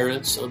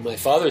grandparents on my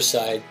father's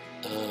side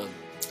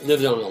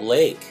lived on a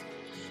lake.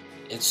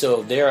 And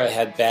so there I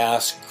had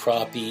bass,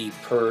 crappie,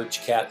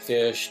 perch,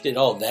 catfish, did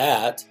all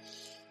that.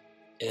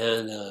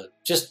 And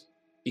just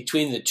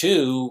between the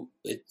two,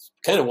 it's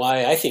kind of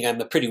why I think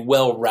I'm a pretty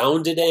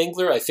well-rounded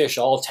angler. I fish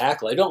all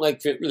tackle. I don't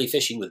like really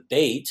fishing with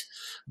bait,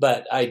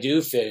 but I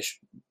do fish.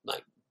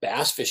 Like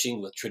bass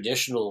fishing with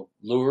traditional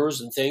lures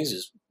and things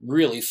is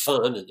really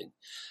fun and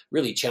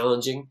really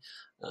challenging.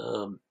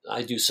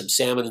 I do some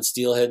salmon and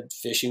steelhead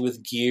fishing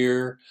with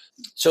gear.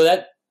 So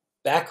that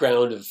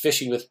background of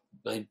fishing with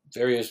my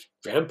various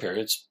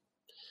grandparents,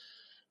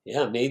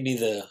 made me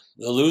the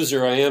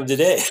loser I am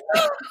today.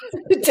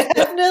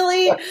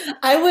 Definitely.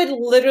 I would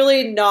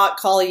literally not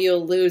call you a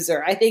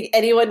loser. I think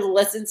anyone who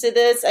listens to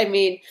this,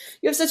 you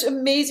have such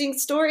amazing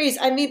stories.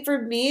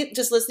 For me,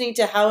 just listening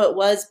to how it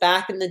was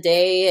back in the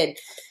day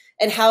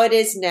and how it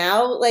is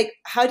now, like,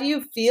 how do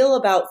you feel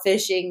about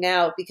fishing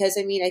now? Because,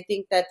 I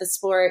think that the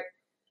sport,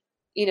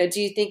 do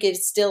you think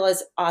it's still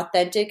as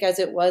authentic as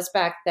it was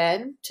back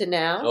then to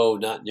now? Oh,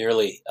 not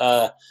nearly.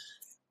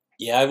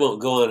 I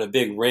won't go on a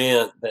big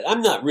rant, but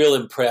I'm not real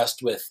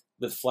impressed with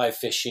fly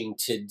fishing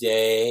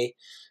today,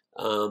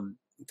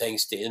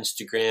 thanks to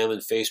Instagram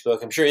and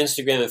Facebook. I'm sure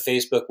Instagram and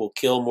Facebook will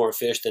kill more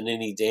fish than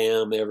any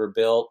dam ever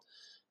built.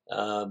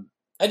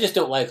 I just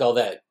don't like all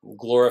that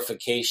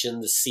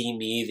glorification, the see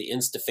me, the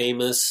Insta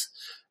famous,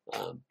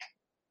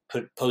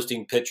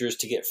 posting pictures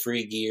to get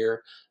free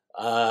gear.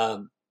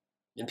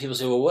 And people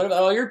say, well, what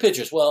about all your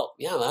pictures? Well,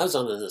 I was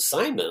on an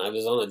assignment. I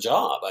was on a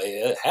job.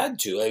 I had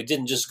to. I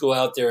didn't just go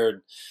out there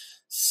and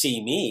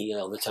see me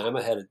all the time.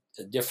 I had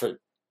a different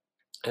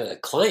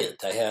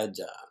client. I had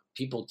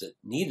people that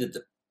needed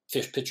the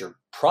fish picture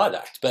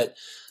product. But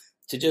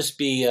to just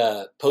be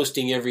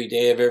posting every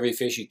day of every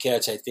fish you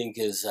catch, I think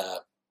is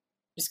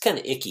kind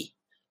of icky.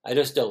 I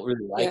just don't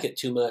really like it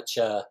too much.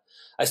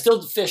 I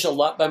still fish a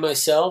lot by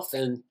myself,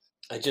 and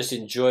I just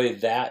enjoy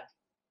that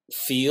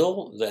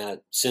feel,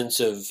 that sense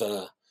of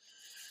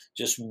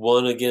just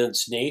one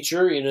against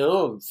nature,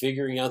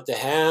 figuring out the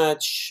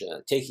hatch,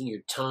 taking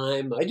your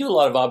time. I do a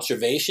lot of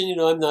observation.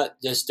 I'm not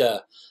just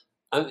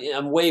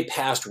I'm way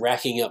past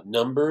racking up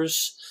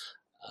numbers.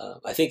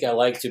 I think I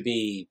like to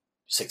be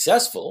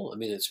successful.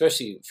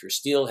 Especially if you're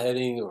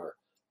steelheading or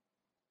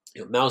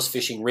mouse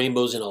fishing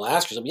rainbows in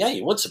Alaska.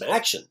 You want some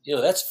action.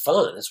 That's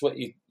fun. That's what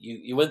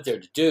you went there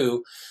to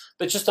do.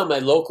 But just on my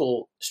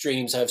local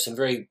streams, I have some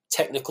very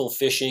technical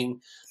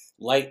fishing,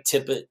 light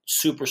tippet,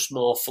 super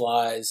small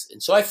flies.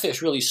 And so I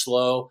fish really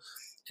slow,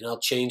 and I'll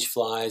change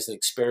flies and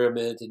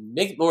experiment and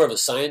make it more of a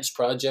science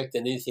project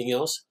than anything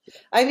else.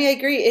 I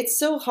agree. It's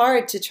so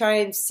hard to try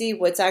and see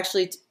what's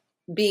actually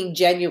being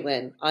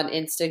genuine on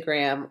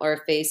Instagram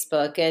or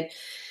Facebook. And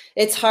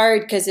it's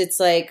hard because it's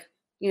like,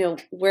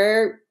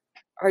 where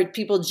are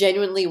people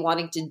genuinely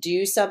wanting to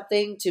do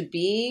something, to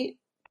be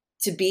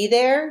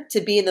there, to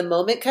be in the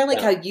moment, kind of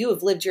like how you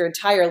have lived your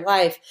entire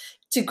life,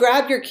 to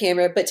grab your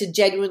camera, but to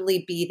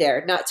genuinely be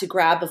there, not to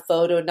grab a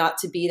photo, not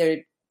to be there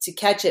to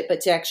catch it,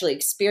 but to actually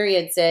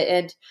experience it.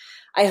 And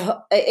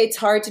it's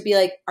hard to be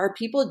like, are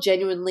people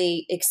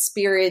genuinely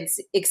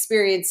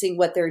experiencing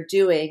what they're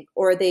doing,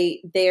 or are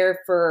they there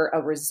for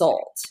a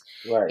result?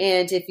 Right.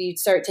 And if you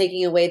start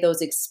taking away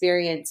those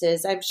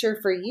experiences, I'm sure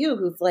for you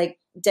who've like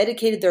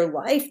dedicated their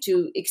life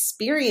to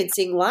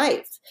experiencing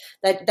life,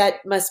 that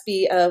must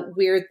be a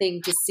weird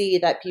thing to see,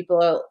 that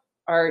people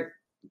are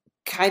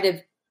kind of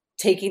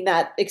taking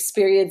that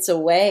experience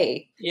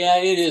away. Yeah,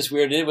 it is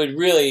weird. It would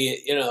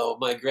really,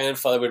 my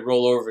grandfather would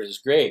roll over in his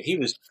grave. He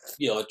was,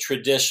 a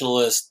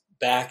traditionalist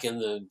back in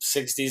the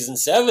 60s and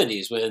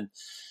 70s when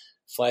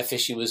fly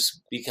fishing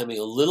was becoming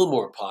a little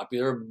more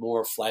popular.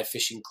 More fly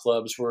fishing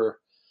clubs were,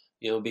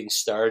 being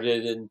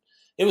started, and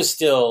it was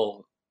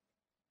still,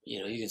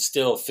 you could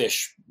still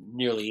fish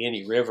nearly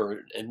any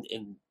river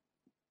and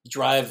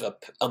drive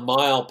a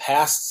mile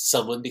past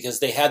someone because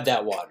they had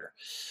that water.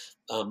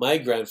 my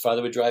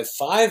grandfather would drive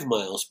 5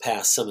 miles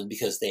past someone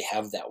because they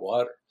have that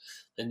water.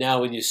 And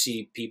now when you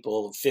see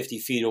people 50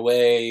 feet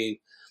away,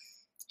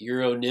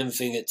 Euro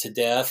nymphing it to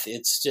death,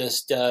 it's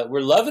just,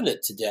 we're loving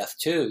it to death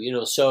too,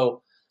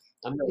 so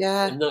I'm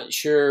not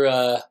sure,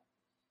 I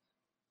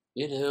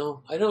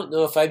don't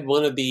know if I'd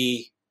want to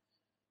be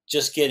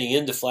just getting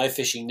into fly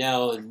fishing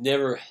now and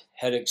never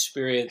had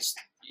experienced,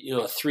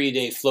 a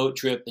 3-day float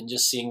trip and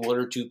just seeing 1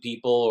 or 2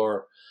 people,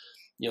 or,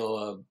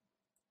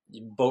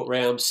 boat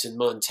ramps in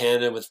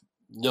Montana with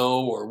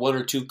no or 1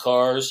 or 2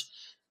 cars.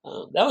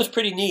 That was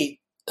pretty neat,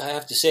 I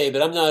have to say,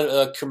 but I'm not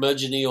a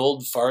curmudgeon-y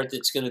old fart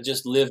that's going to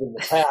just live in the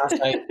past.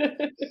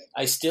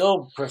 I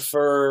still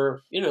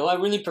prefer, I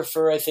really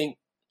prefer, I think,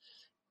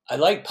 I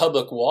like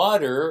public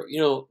water,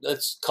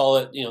 let's call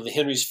it, the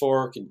Henry's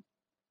Fork and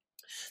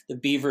the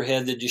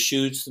Beaverhead, the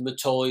Deschutes, the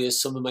Metolius,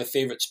 some of my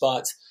favorite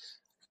spots.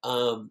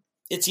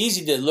 It's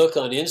easy to look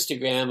on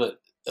Instagram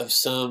of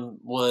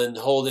someone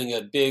holding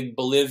a big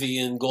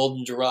Bolivian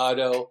golden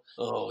dorado,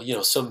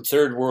 some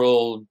third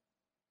world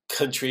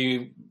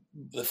country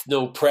with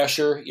no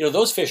pressure.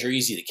 Those fish are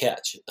easy to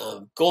catch.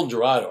 Golden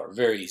dorado are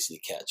very easy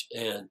to catch.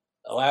 And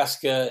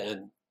Alaska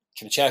and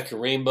Kamchatka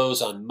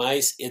rainbows on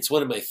mice, it's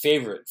one of my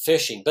favorite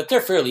fishing, but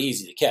they're fairly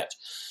easy to catch.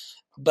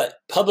 But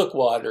public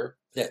water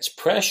that's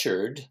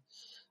pressured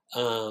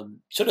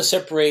sort of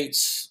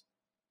separates,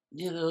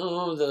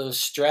 the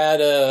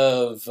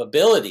strata of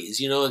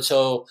abilities, and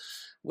so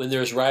when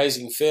there's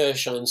rising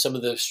fish on some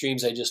of the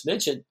streams I just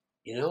mentioned,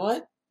 you know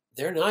what?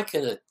 They're not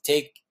going to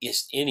take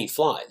any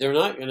fly. They're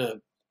not going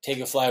to take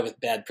a fly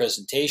with bad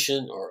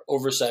presentation or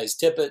oversized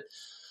tippet,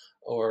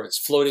 or it's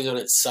floating on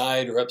its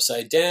side or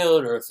upside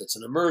down, or if it's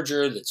an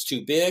emerger that's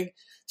too big.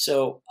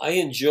 So I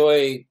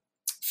enjoy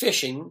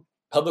fishing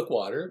public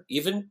water,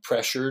 even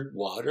pressured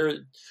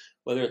water,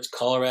 whether it's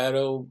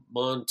Colorado,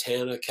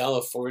 Montana,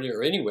 California,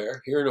 or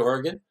anywhere here in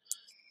Oregon,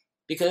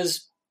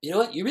 because you know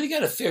what? You really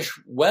got to fish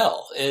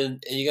well,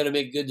 and you got to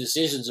make good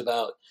decisions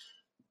about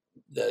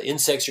the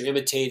insects you're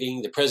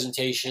imitating, the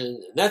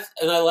presentation, and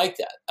I like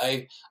that.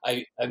 I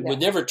would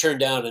never turn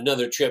down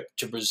another trip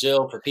to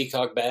Brazil for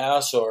peacock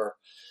bass or,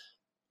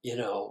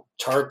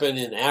 tarpon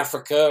in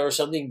Africa or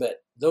something,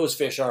 but those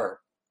fish are,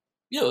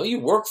 you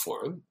work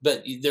for them,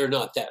 but they're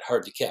not that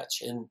hard to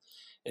catch.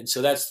 And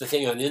so that's the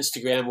thing on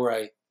Instagram where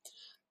I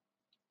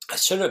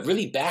sort of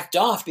really backed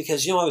off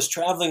because, I was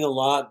traveling a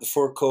lot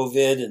before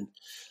COVID and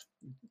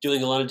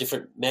doing a lot of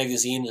different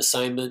magazine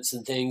assignments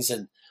and things.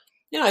 And,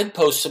 I'd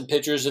post some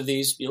pictures of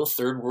these,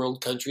 third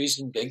world countries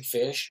and big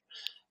fish.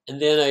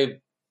 And then I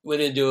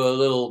went into a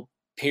little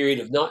period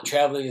of not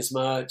traveling as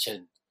much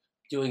and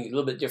doing a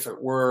little bit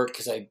different work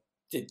because I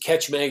did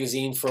Catch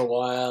Magazine for a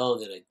while.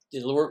 And then I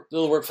did a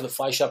little work for the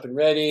Fly Shop in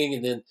Reading.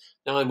 And then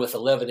now I'm with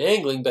 11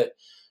 Angling. But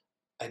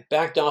I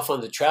backed off on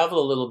the travel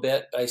a little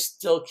bit, but I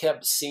still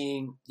kept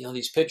seeing,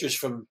 these pictures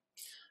from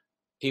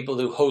people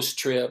who host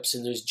trips,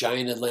 and there's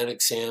giant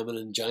Atlantic salmon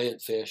and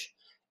giant fish.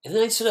 And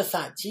then I sort of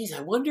thought, geez,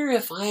 I wonder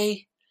if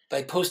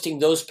by posting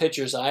those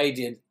pictures I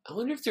did, I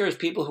wonder if there was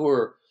people who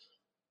were,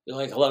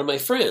 like a lot of my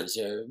friends,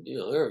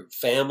 they're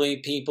family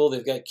people,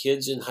 they've got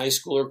kids in high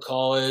school or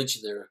college,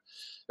 they're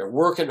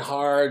working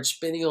hard,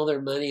 spending all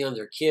their money on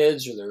their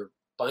kids, or they're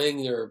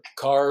buying their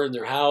car and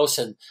their house,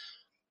 and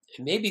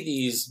maybe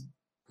these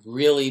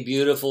really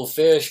beautiful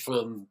fish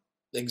from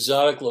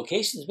exotic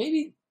locations,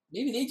 maybe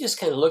they just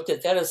kind of looked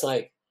at that as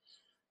like,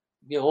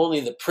 only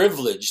the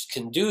privileged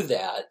can do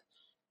that.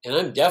 And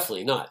I'm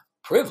definitely not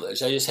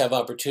privileged. I just have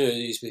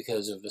opportunities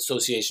because of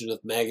associations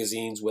with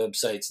magazines,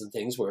 websites, and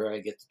things where I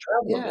get to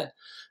travel a bit.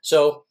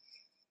 So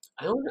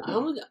I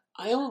would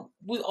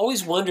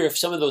always wonder if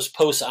some of those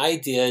posts I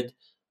did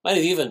might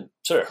have even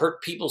sort of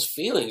hurt people's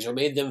feelings or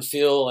made them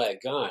feel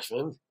like, gosh,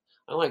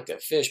 I like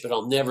that fish, but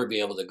I'll never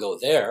be able to go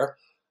there.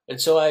 And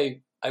so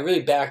I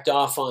really backed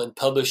off on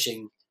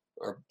publishing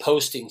or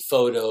posting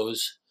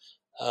photos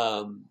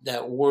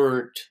that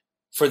weren't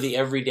for the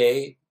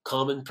everyday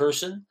common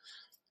person.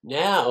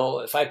 Now,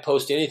 if I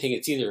post anything,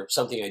 it's either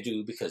something I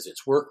do because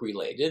it's work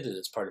related and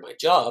it's part of my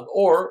job,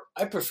 or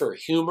I prefer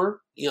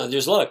humor.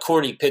 There's a lot of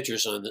corny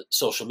pictures on the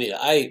social media.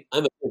 I'm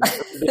a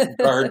big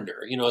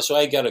gardener, so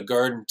I got a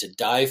garden to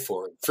die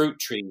for, and fruit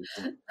trees.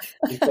 And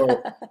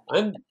so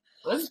I'm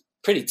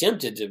pretty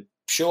tempted to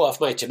show off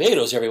my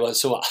tomatoes every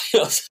once in a while.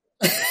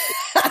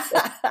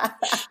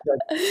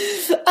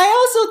 I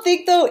also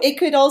think, though, it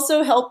could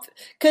also help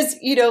because,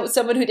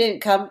 someone who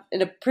didn't come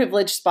in a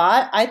privileged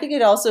spot, I think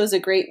it also is a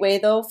great way,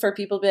 though, for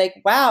people to be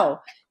like,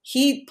 wow,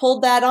 he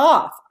pulled that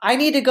off. I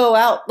need to go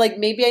out. Like,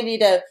 maybe I need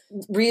to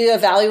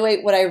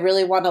reevaluate what I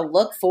really want to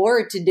look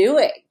forward to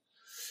doing.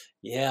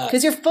 Yeah.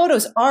 Because your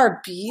photos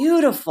are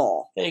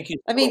beautiful. Thank you.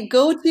 I mean,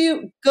 go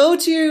to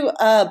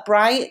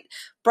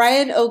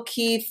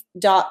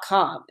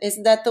BrianO'Keefe.com.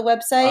 Isn't that the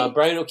website?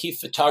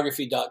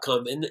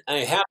 BrianO'KeefePhotography.com. And I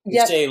have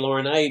to say,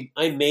 Lauren, I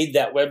made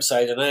that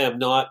website, and I am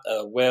not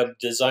a web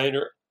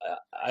designer.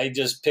 I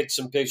just picked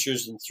some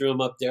pictures and threw them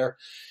up there.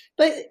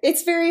 But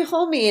it's very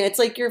homey, and it's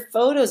like your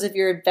photos of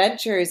your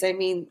adventures. I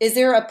mean, is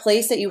there a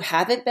place that you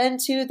haven't been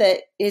to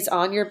that is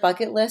on your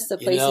bucket list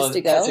of places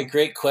to go? That's a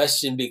great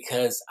question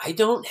because I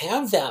don't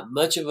have that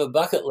much of a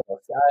bucket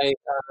list.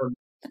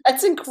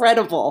 That's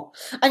incredible.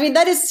 I mean,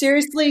 that is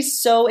seriously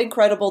so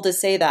incredible to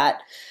say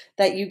that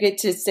you get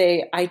to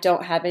say, I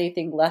don't have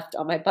anything left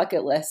on my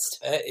bucket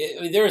list.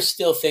 There are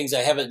still things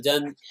I haven't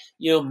done.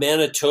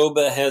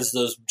 Manitoba has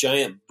those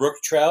giant brook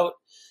trout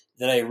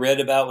that I read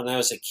about when I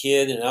was a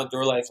kid in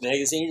Outdoor Life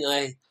magazine.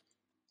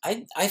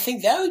 I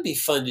think that would be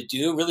fun to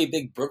do. A really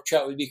big brook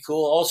trout would be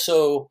cool.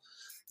 Also,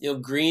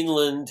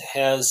 Greenland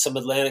has some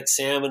Atlantic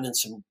salmon and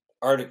some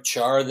Arctic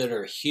char that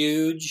are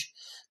huge.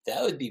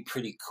 That would be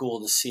pretty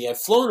cool to see. I've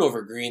flown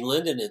over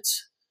Greenland, and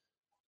it's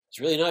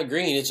really not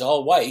green. It's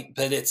all white,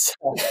 but it's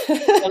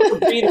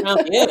green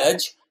around the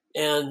edge.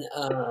 And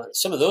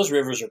some of those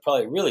rivers are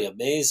probably really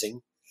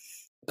amazing.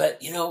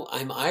 But,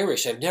 I'm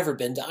Irish. I've never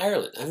been to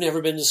Ireland. I've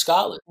never been to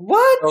Scotland.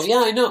 What? Oh,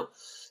 yeah, I know.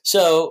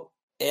 So...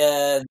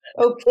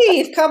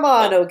 O'Keefe, come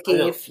on,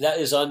 O'Keefe. That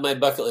is on my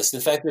bucket list.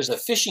 In fact, there's a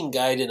fishing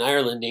guide in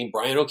Ireland named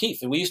Brian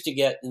O'Keefe. And we used to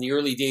get, in the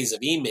early days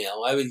of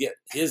email, I would get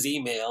his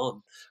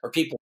email or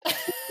people.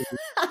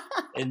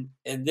 and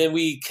then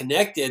we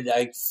connected.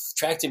 I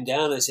tracked him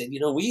down. And I said,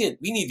 we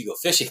need to go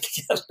fishing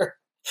together.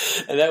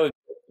 And that would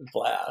be a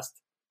blast.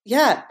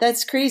 Yeah,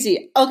 that's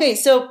crazy. Okay,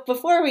 so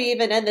before we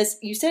even end this,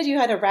 you said you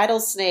had a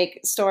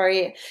rattlesnake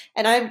story,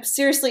 and I'm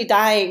seriously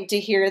dying to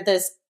hear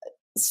this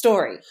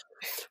story.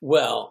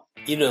 Well,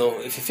 if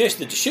you fish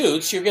the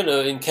Deschutes, you're going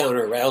to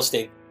encounter a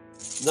rattlesnake,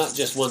 not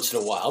just once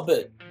in a while,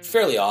 but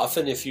fairly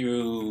often if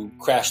you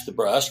crash the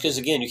brush, because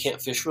again, you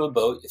can't fish from a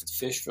boat, you have to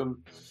fish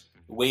from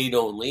wade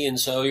only, and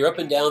so you're up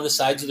and down the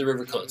sides of the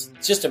river constantly.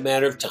 It's just a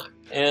matter of time.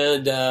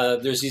 And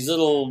there's these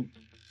little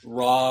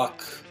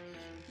rock,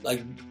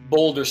 like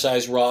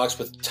boulder-sized rocks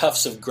with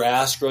tufts of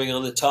grass growing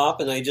on the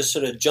top, and I just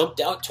sort of jumped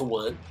out to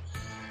one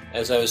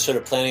as I was sort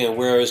of planning on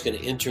where I was going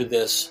to enter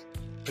this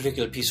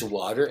particular piece of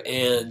water,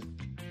 and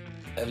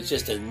I was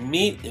just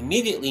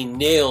immediately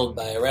nailed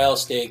by a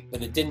rattlesnake,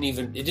 but it didn't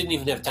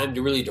even have time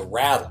to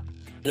rattle.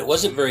 And it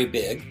wasn't very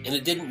big, and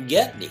it didn't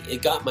get me.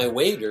 It got my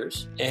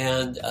waders,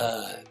 and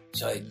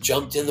so I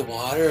jumped in the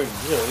water, and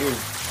you're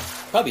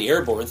probably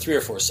airborne 3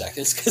 or 4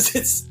 seconds because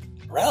it's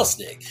a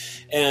rattlesnake.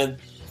 And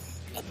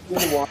I'm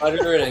in the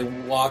water, and I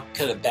walked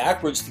kind of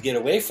backwards to get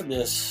away from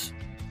this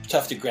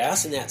tuft of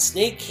grass, and that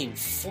snake came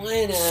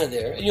flying out of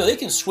there. And they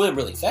can swim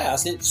really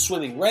fast. It's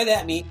swimming right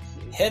at me,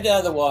 head out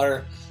of the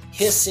water,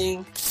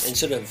 hissing and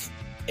sort of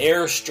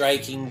air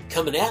striking,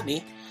 coming at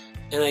me.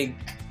 And I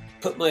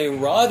put my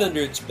rod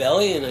under its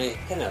belly, and I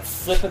kind of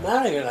flip him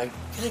out of here. And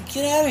I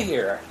get out of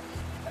here.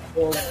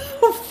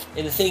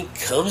 And the thing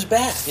comes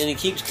back, and it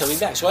keeps coming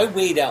back. So I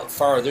wade out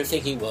farther,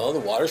 thinking, well, the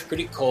water's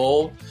pretty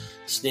cold.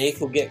 Snake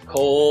will get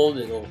cold.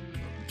 It'll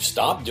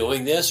stop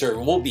doing this, or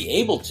won't be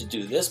able to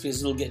do this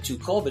because it'll get too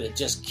cold, but it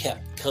just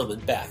kept coming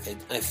back.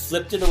 I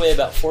flipped it away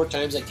about 4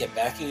 times. I kept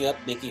backing up,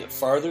 making it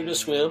farther to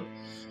swim,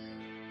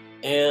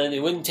 and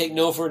it wouldn't take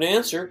no for an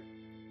answer.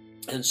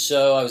 And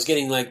so I was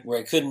getting where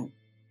I couldn't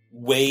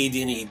wade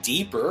any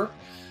deeper,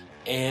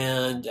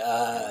 and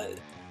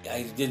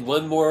I did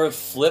one more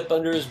flip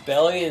under his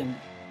belly, and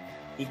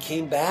he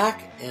came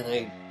back, and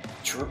I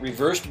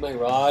reversed my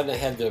rod, and I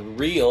had the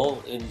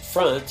reel in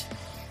front,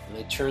 and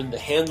I turned the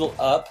handle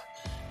up,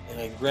 and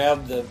I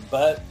grabbed the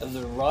butt of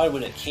the rod.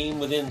 When it came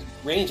within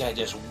range, I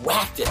just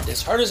whacked it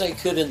as hard as I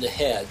could in the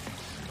head,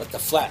 with the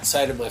flat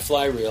side of my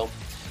fly reel,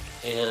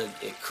 and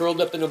it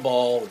curled up in a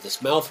ball with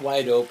its mouth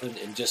wide open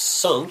and just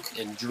sunk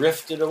and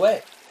drifted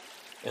away.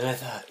 And I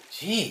thought,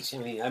 geez,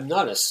 I'm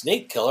not a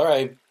snake killer.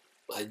 I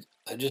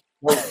just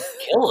won't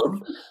kill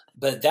him.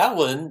 But that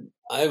one,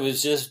 I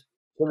was just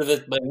sort of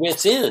at my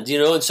wit's end,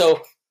 And so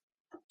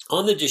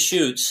on the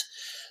Deschutes,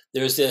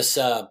 there's this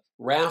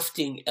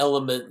rafting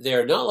element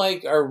there, not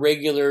like our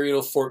regular,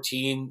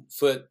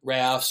 14-foot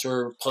rafts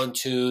or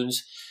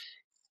pontoons.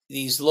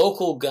 These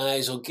local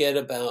guys will get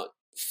about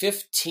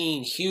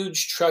 15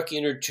 huge truck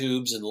inner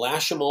tubes and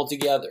lash them all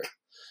together.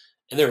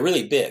 And they're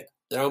really big.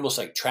 They're almost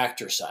like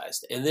tractor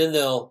sized. And then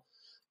they'll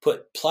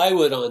put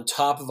plywood on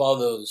top of all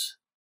those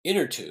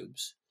inner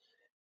tubes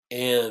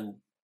and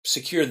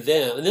secure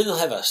them. And then they'll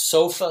have a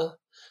sofa.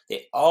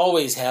 They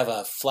always have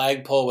a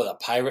flagpole with a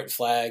pirate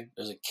flag.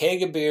 There's a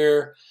keg of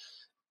beer.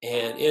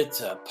 And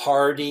it's a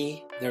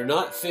party. They're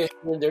not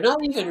fishermen. They're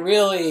not even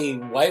really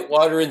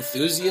whitewater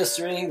enthusiasts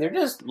or anything. They're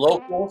just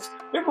locals.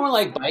 They're more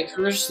like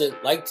bikers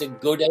that like to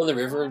go down the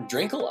river and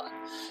drink a lot.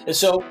 And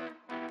so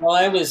while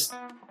I was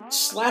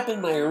slapping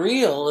my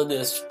reel on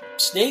this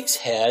snake's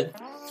head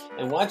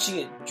and watching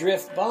it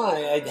drift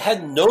by, I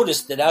hadn't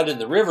noticed that out in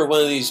the river,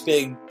 one of these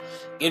big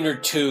inner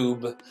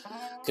tube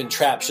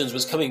contraptions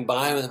was coming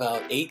by with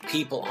about 8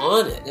 people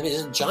on it.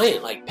 It's a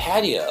giant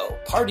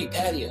party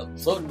patio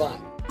floating by.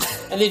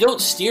 And they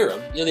don't steer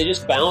them. They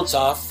just bounce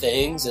off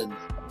things, and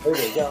there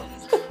they go.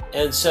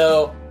 And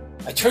so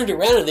I turned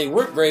around, and they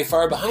weren't very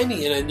far behind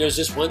me. And there's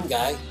this one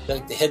guy,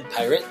 like the head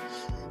pirate.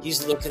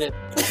 He's looking at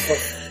me.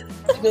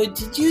 I go,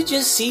 did you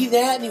just see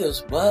that? And he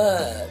goes,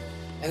 what?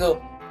 I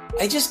go,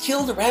 I just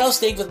killed a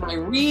rattlesnake with my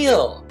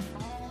reel.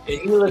 And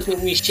he looks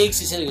at me, shakes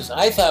his head, and goes,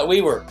 I thought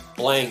we were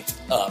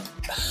blanked up.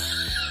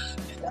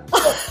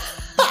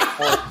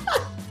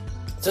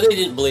 So they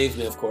didn't believe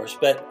me, of course.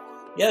 But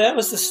yeah, that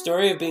was the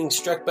story of being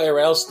struck by a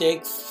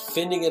rattlesnake,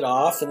 fending it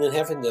off, and then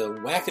having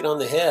to whack it on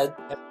the head.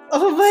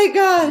 Oh my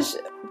gosh.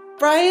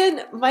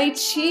 Brian, my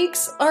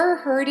cheeks are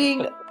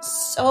hurting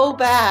so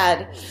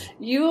bad.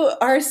 You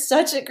are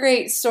such a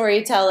great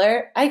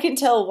storyteller. I can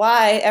tell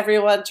why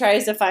everyone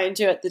tries to find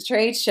you at the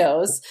trade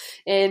shows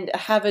and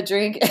have a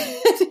drink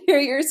and hear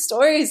your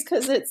stories,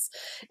 because it's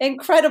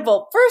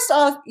incredible. First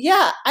off,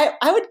 yeah,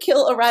 I would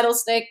kill a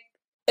rattlesnake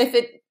if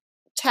it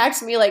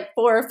attacks me like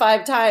 4 or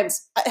 5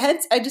 times.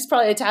 Hence, I just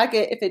probably attack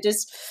it if it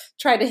just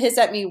tried to hiss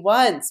at me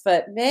once.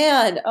 But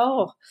man,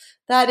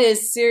 that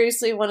is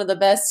seriously one of the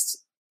best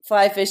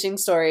fly fishing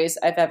stories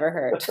I've ever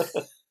heard.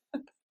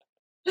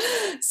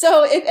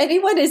 So if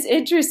anyone is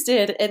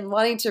interested in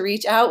wanting to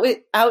reach out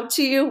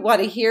to you,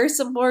 want to hear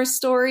some more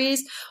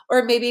stories,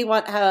 or maybe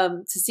want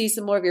to see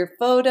some more of your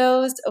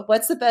photos,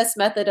 what's the best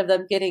method of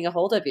them getting a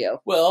hold of you?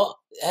 Well,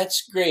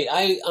 that's great.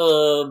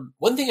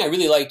 One thing I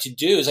really like to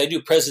do is I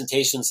do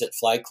presentations at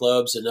fly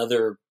clubs and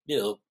other,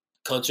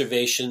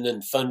 conservation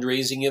and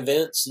fundraising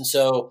events. And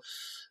so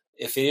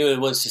if anyone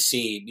wants to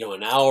see,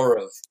 an hour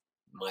of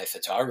my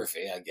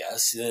photography, I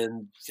guess,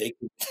 then they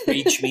can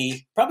reach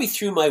me probably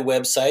through my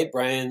website,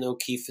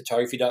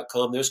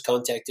 brianokeefephotography.com. There's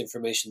contact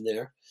information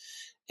there.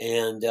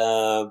 And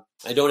I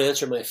don't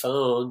answer my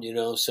phone,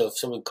 so if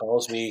someone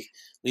calls me,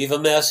 leave a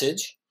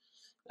message.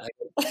 I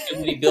get too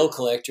many bill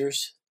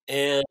collectors.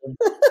 And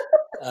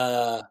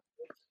other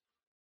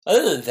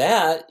than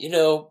that,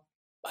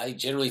 I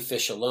generally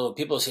fish alone.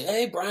 People say,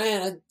 hey,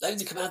 Brian, I'd like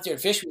to come out there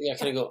and fish with you. I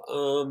kind of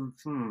go,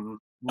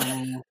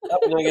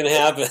 probably not going to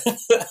happen.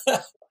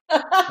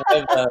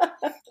 I have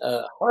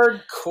a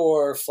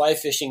hardcore fly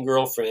fishing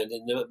girlfriend,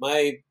 and in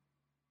my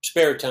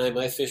spare time,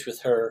 I fish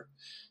with her,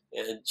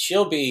 and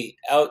she'll be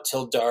out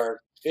till dark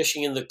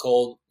fishing in the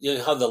cold. You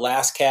know how the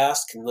last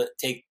cast can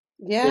take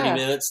 30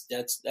 minutes?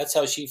 That's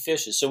how she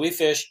fishes. So we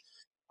fish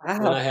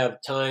when I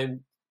have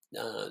time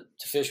to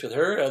fish with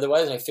her.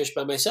 Otherwise, I fish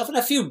by myself and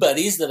a few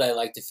buddies that I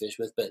like to fish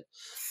with. But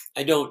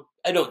I don't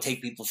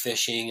take people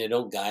fishing. I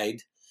don't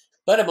guide,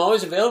 but I'm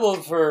always available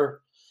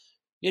for.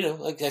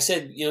 Like I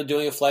said,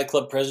 doing a fly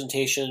club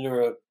presentation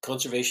or a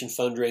conservation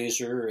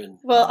fundraiser.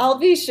 Well, I'll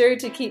be sure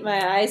to keep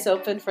my eyes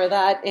open for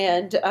that.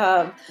 And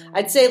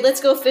I'd say let's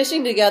go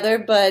fishing together,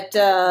 but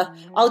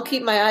I'll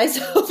keep my eyes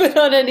open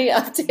on any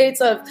updates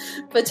of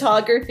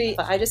photography.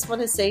 I just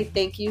want to say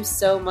thank you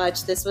so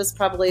much. This was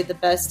probably the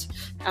best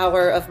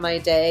hour of my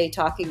day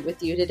talking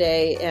with you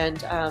today. And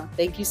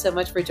thank you so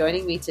much for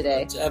joining me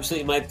today. It's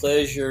absolutely my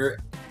pleasure.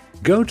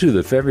 Go to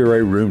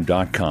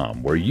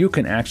thefebruaryroom.com, where you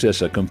can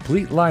access a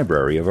complete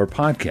library of our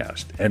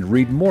podcast and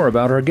read more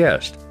about our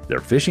guests,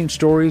 their fishing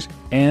stories,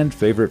 and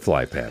favorite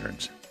fly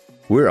patterns.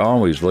 We're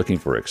always looking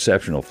for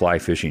exceptional fly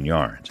fishing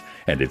yarns,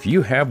 and if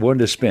you have one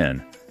to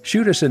spin,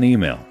 shoot us an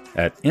email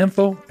at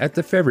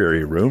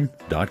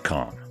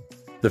info@thefebruaryroom.com.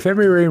 The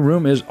February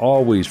Room is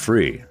always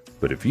free,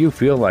 but if you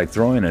feel like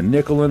throwing a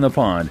nickel in the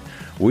pond,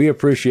 we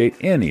appreciate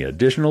any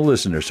additional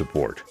listener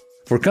support.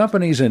 For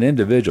companies and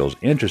individuals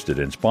interested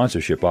in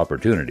sponsorship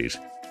opportunities,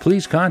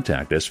 please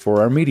contact us for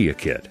our media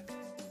kit.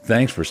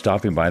 Thanks for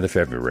stopping by the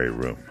February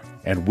Room,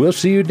 and we'll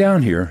see you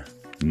down here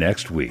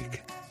next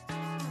week.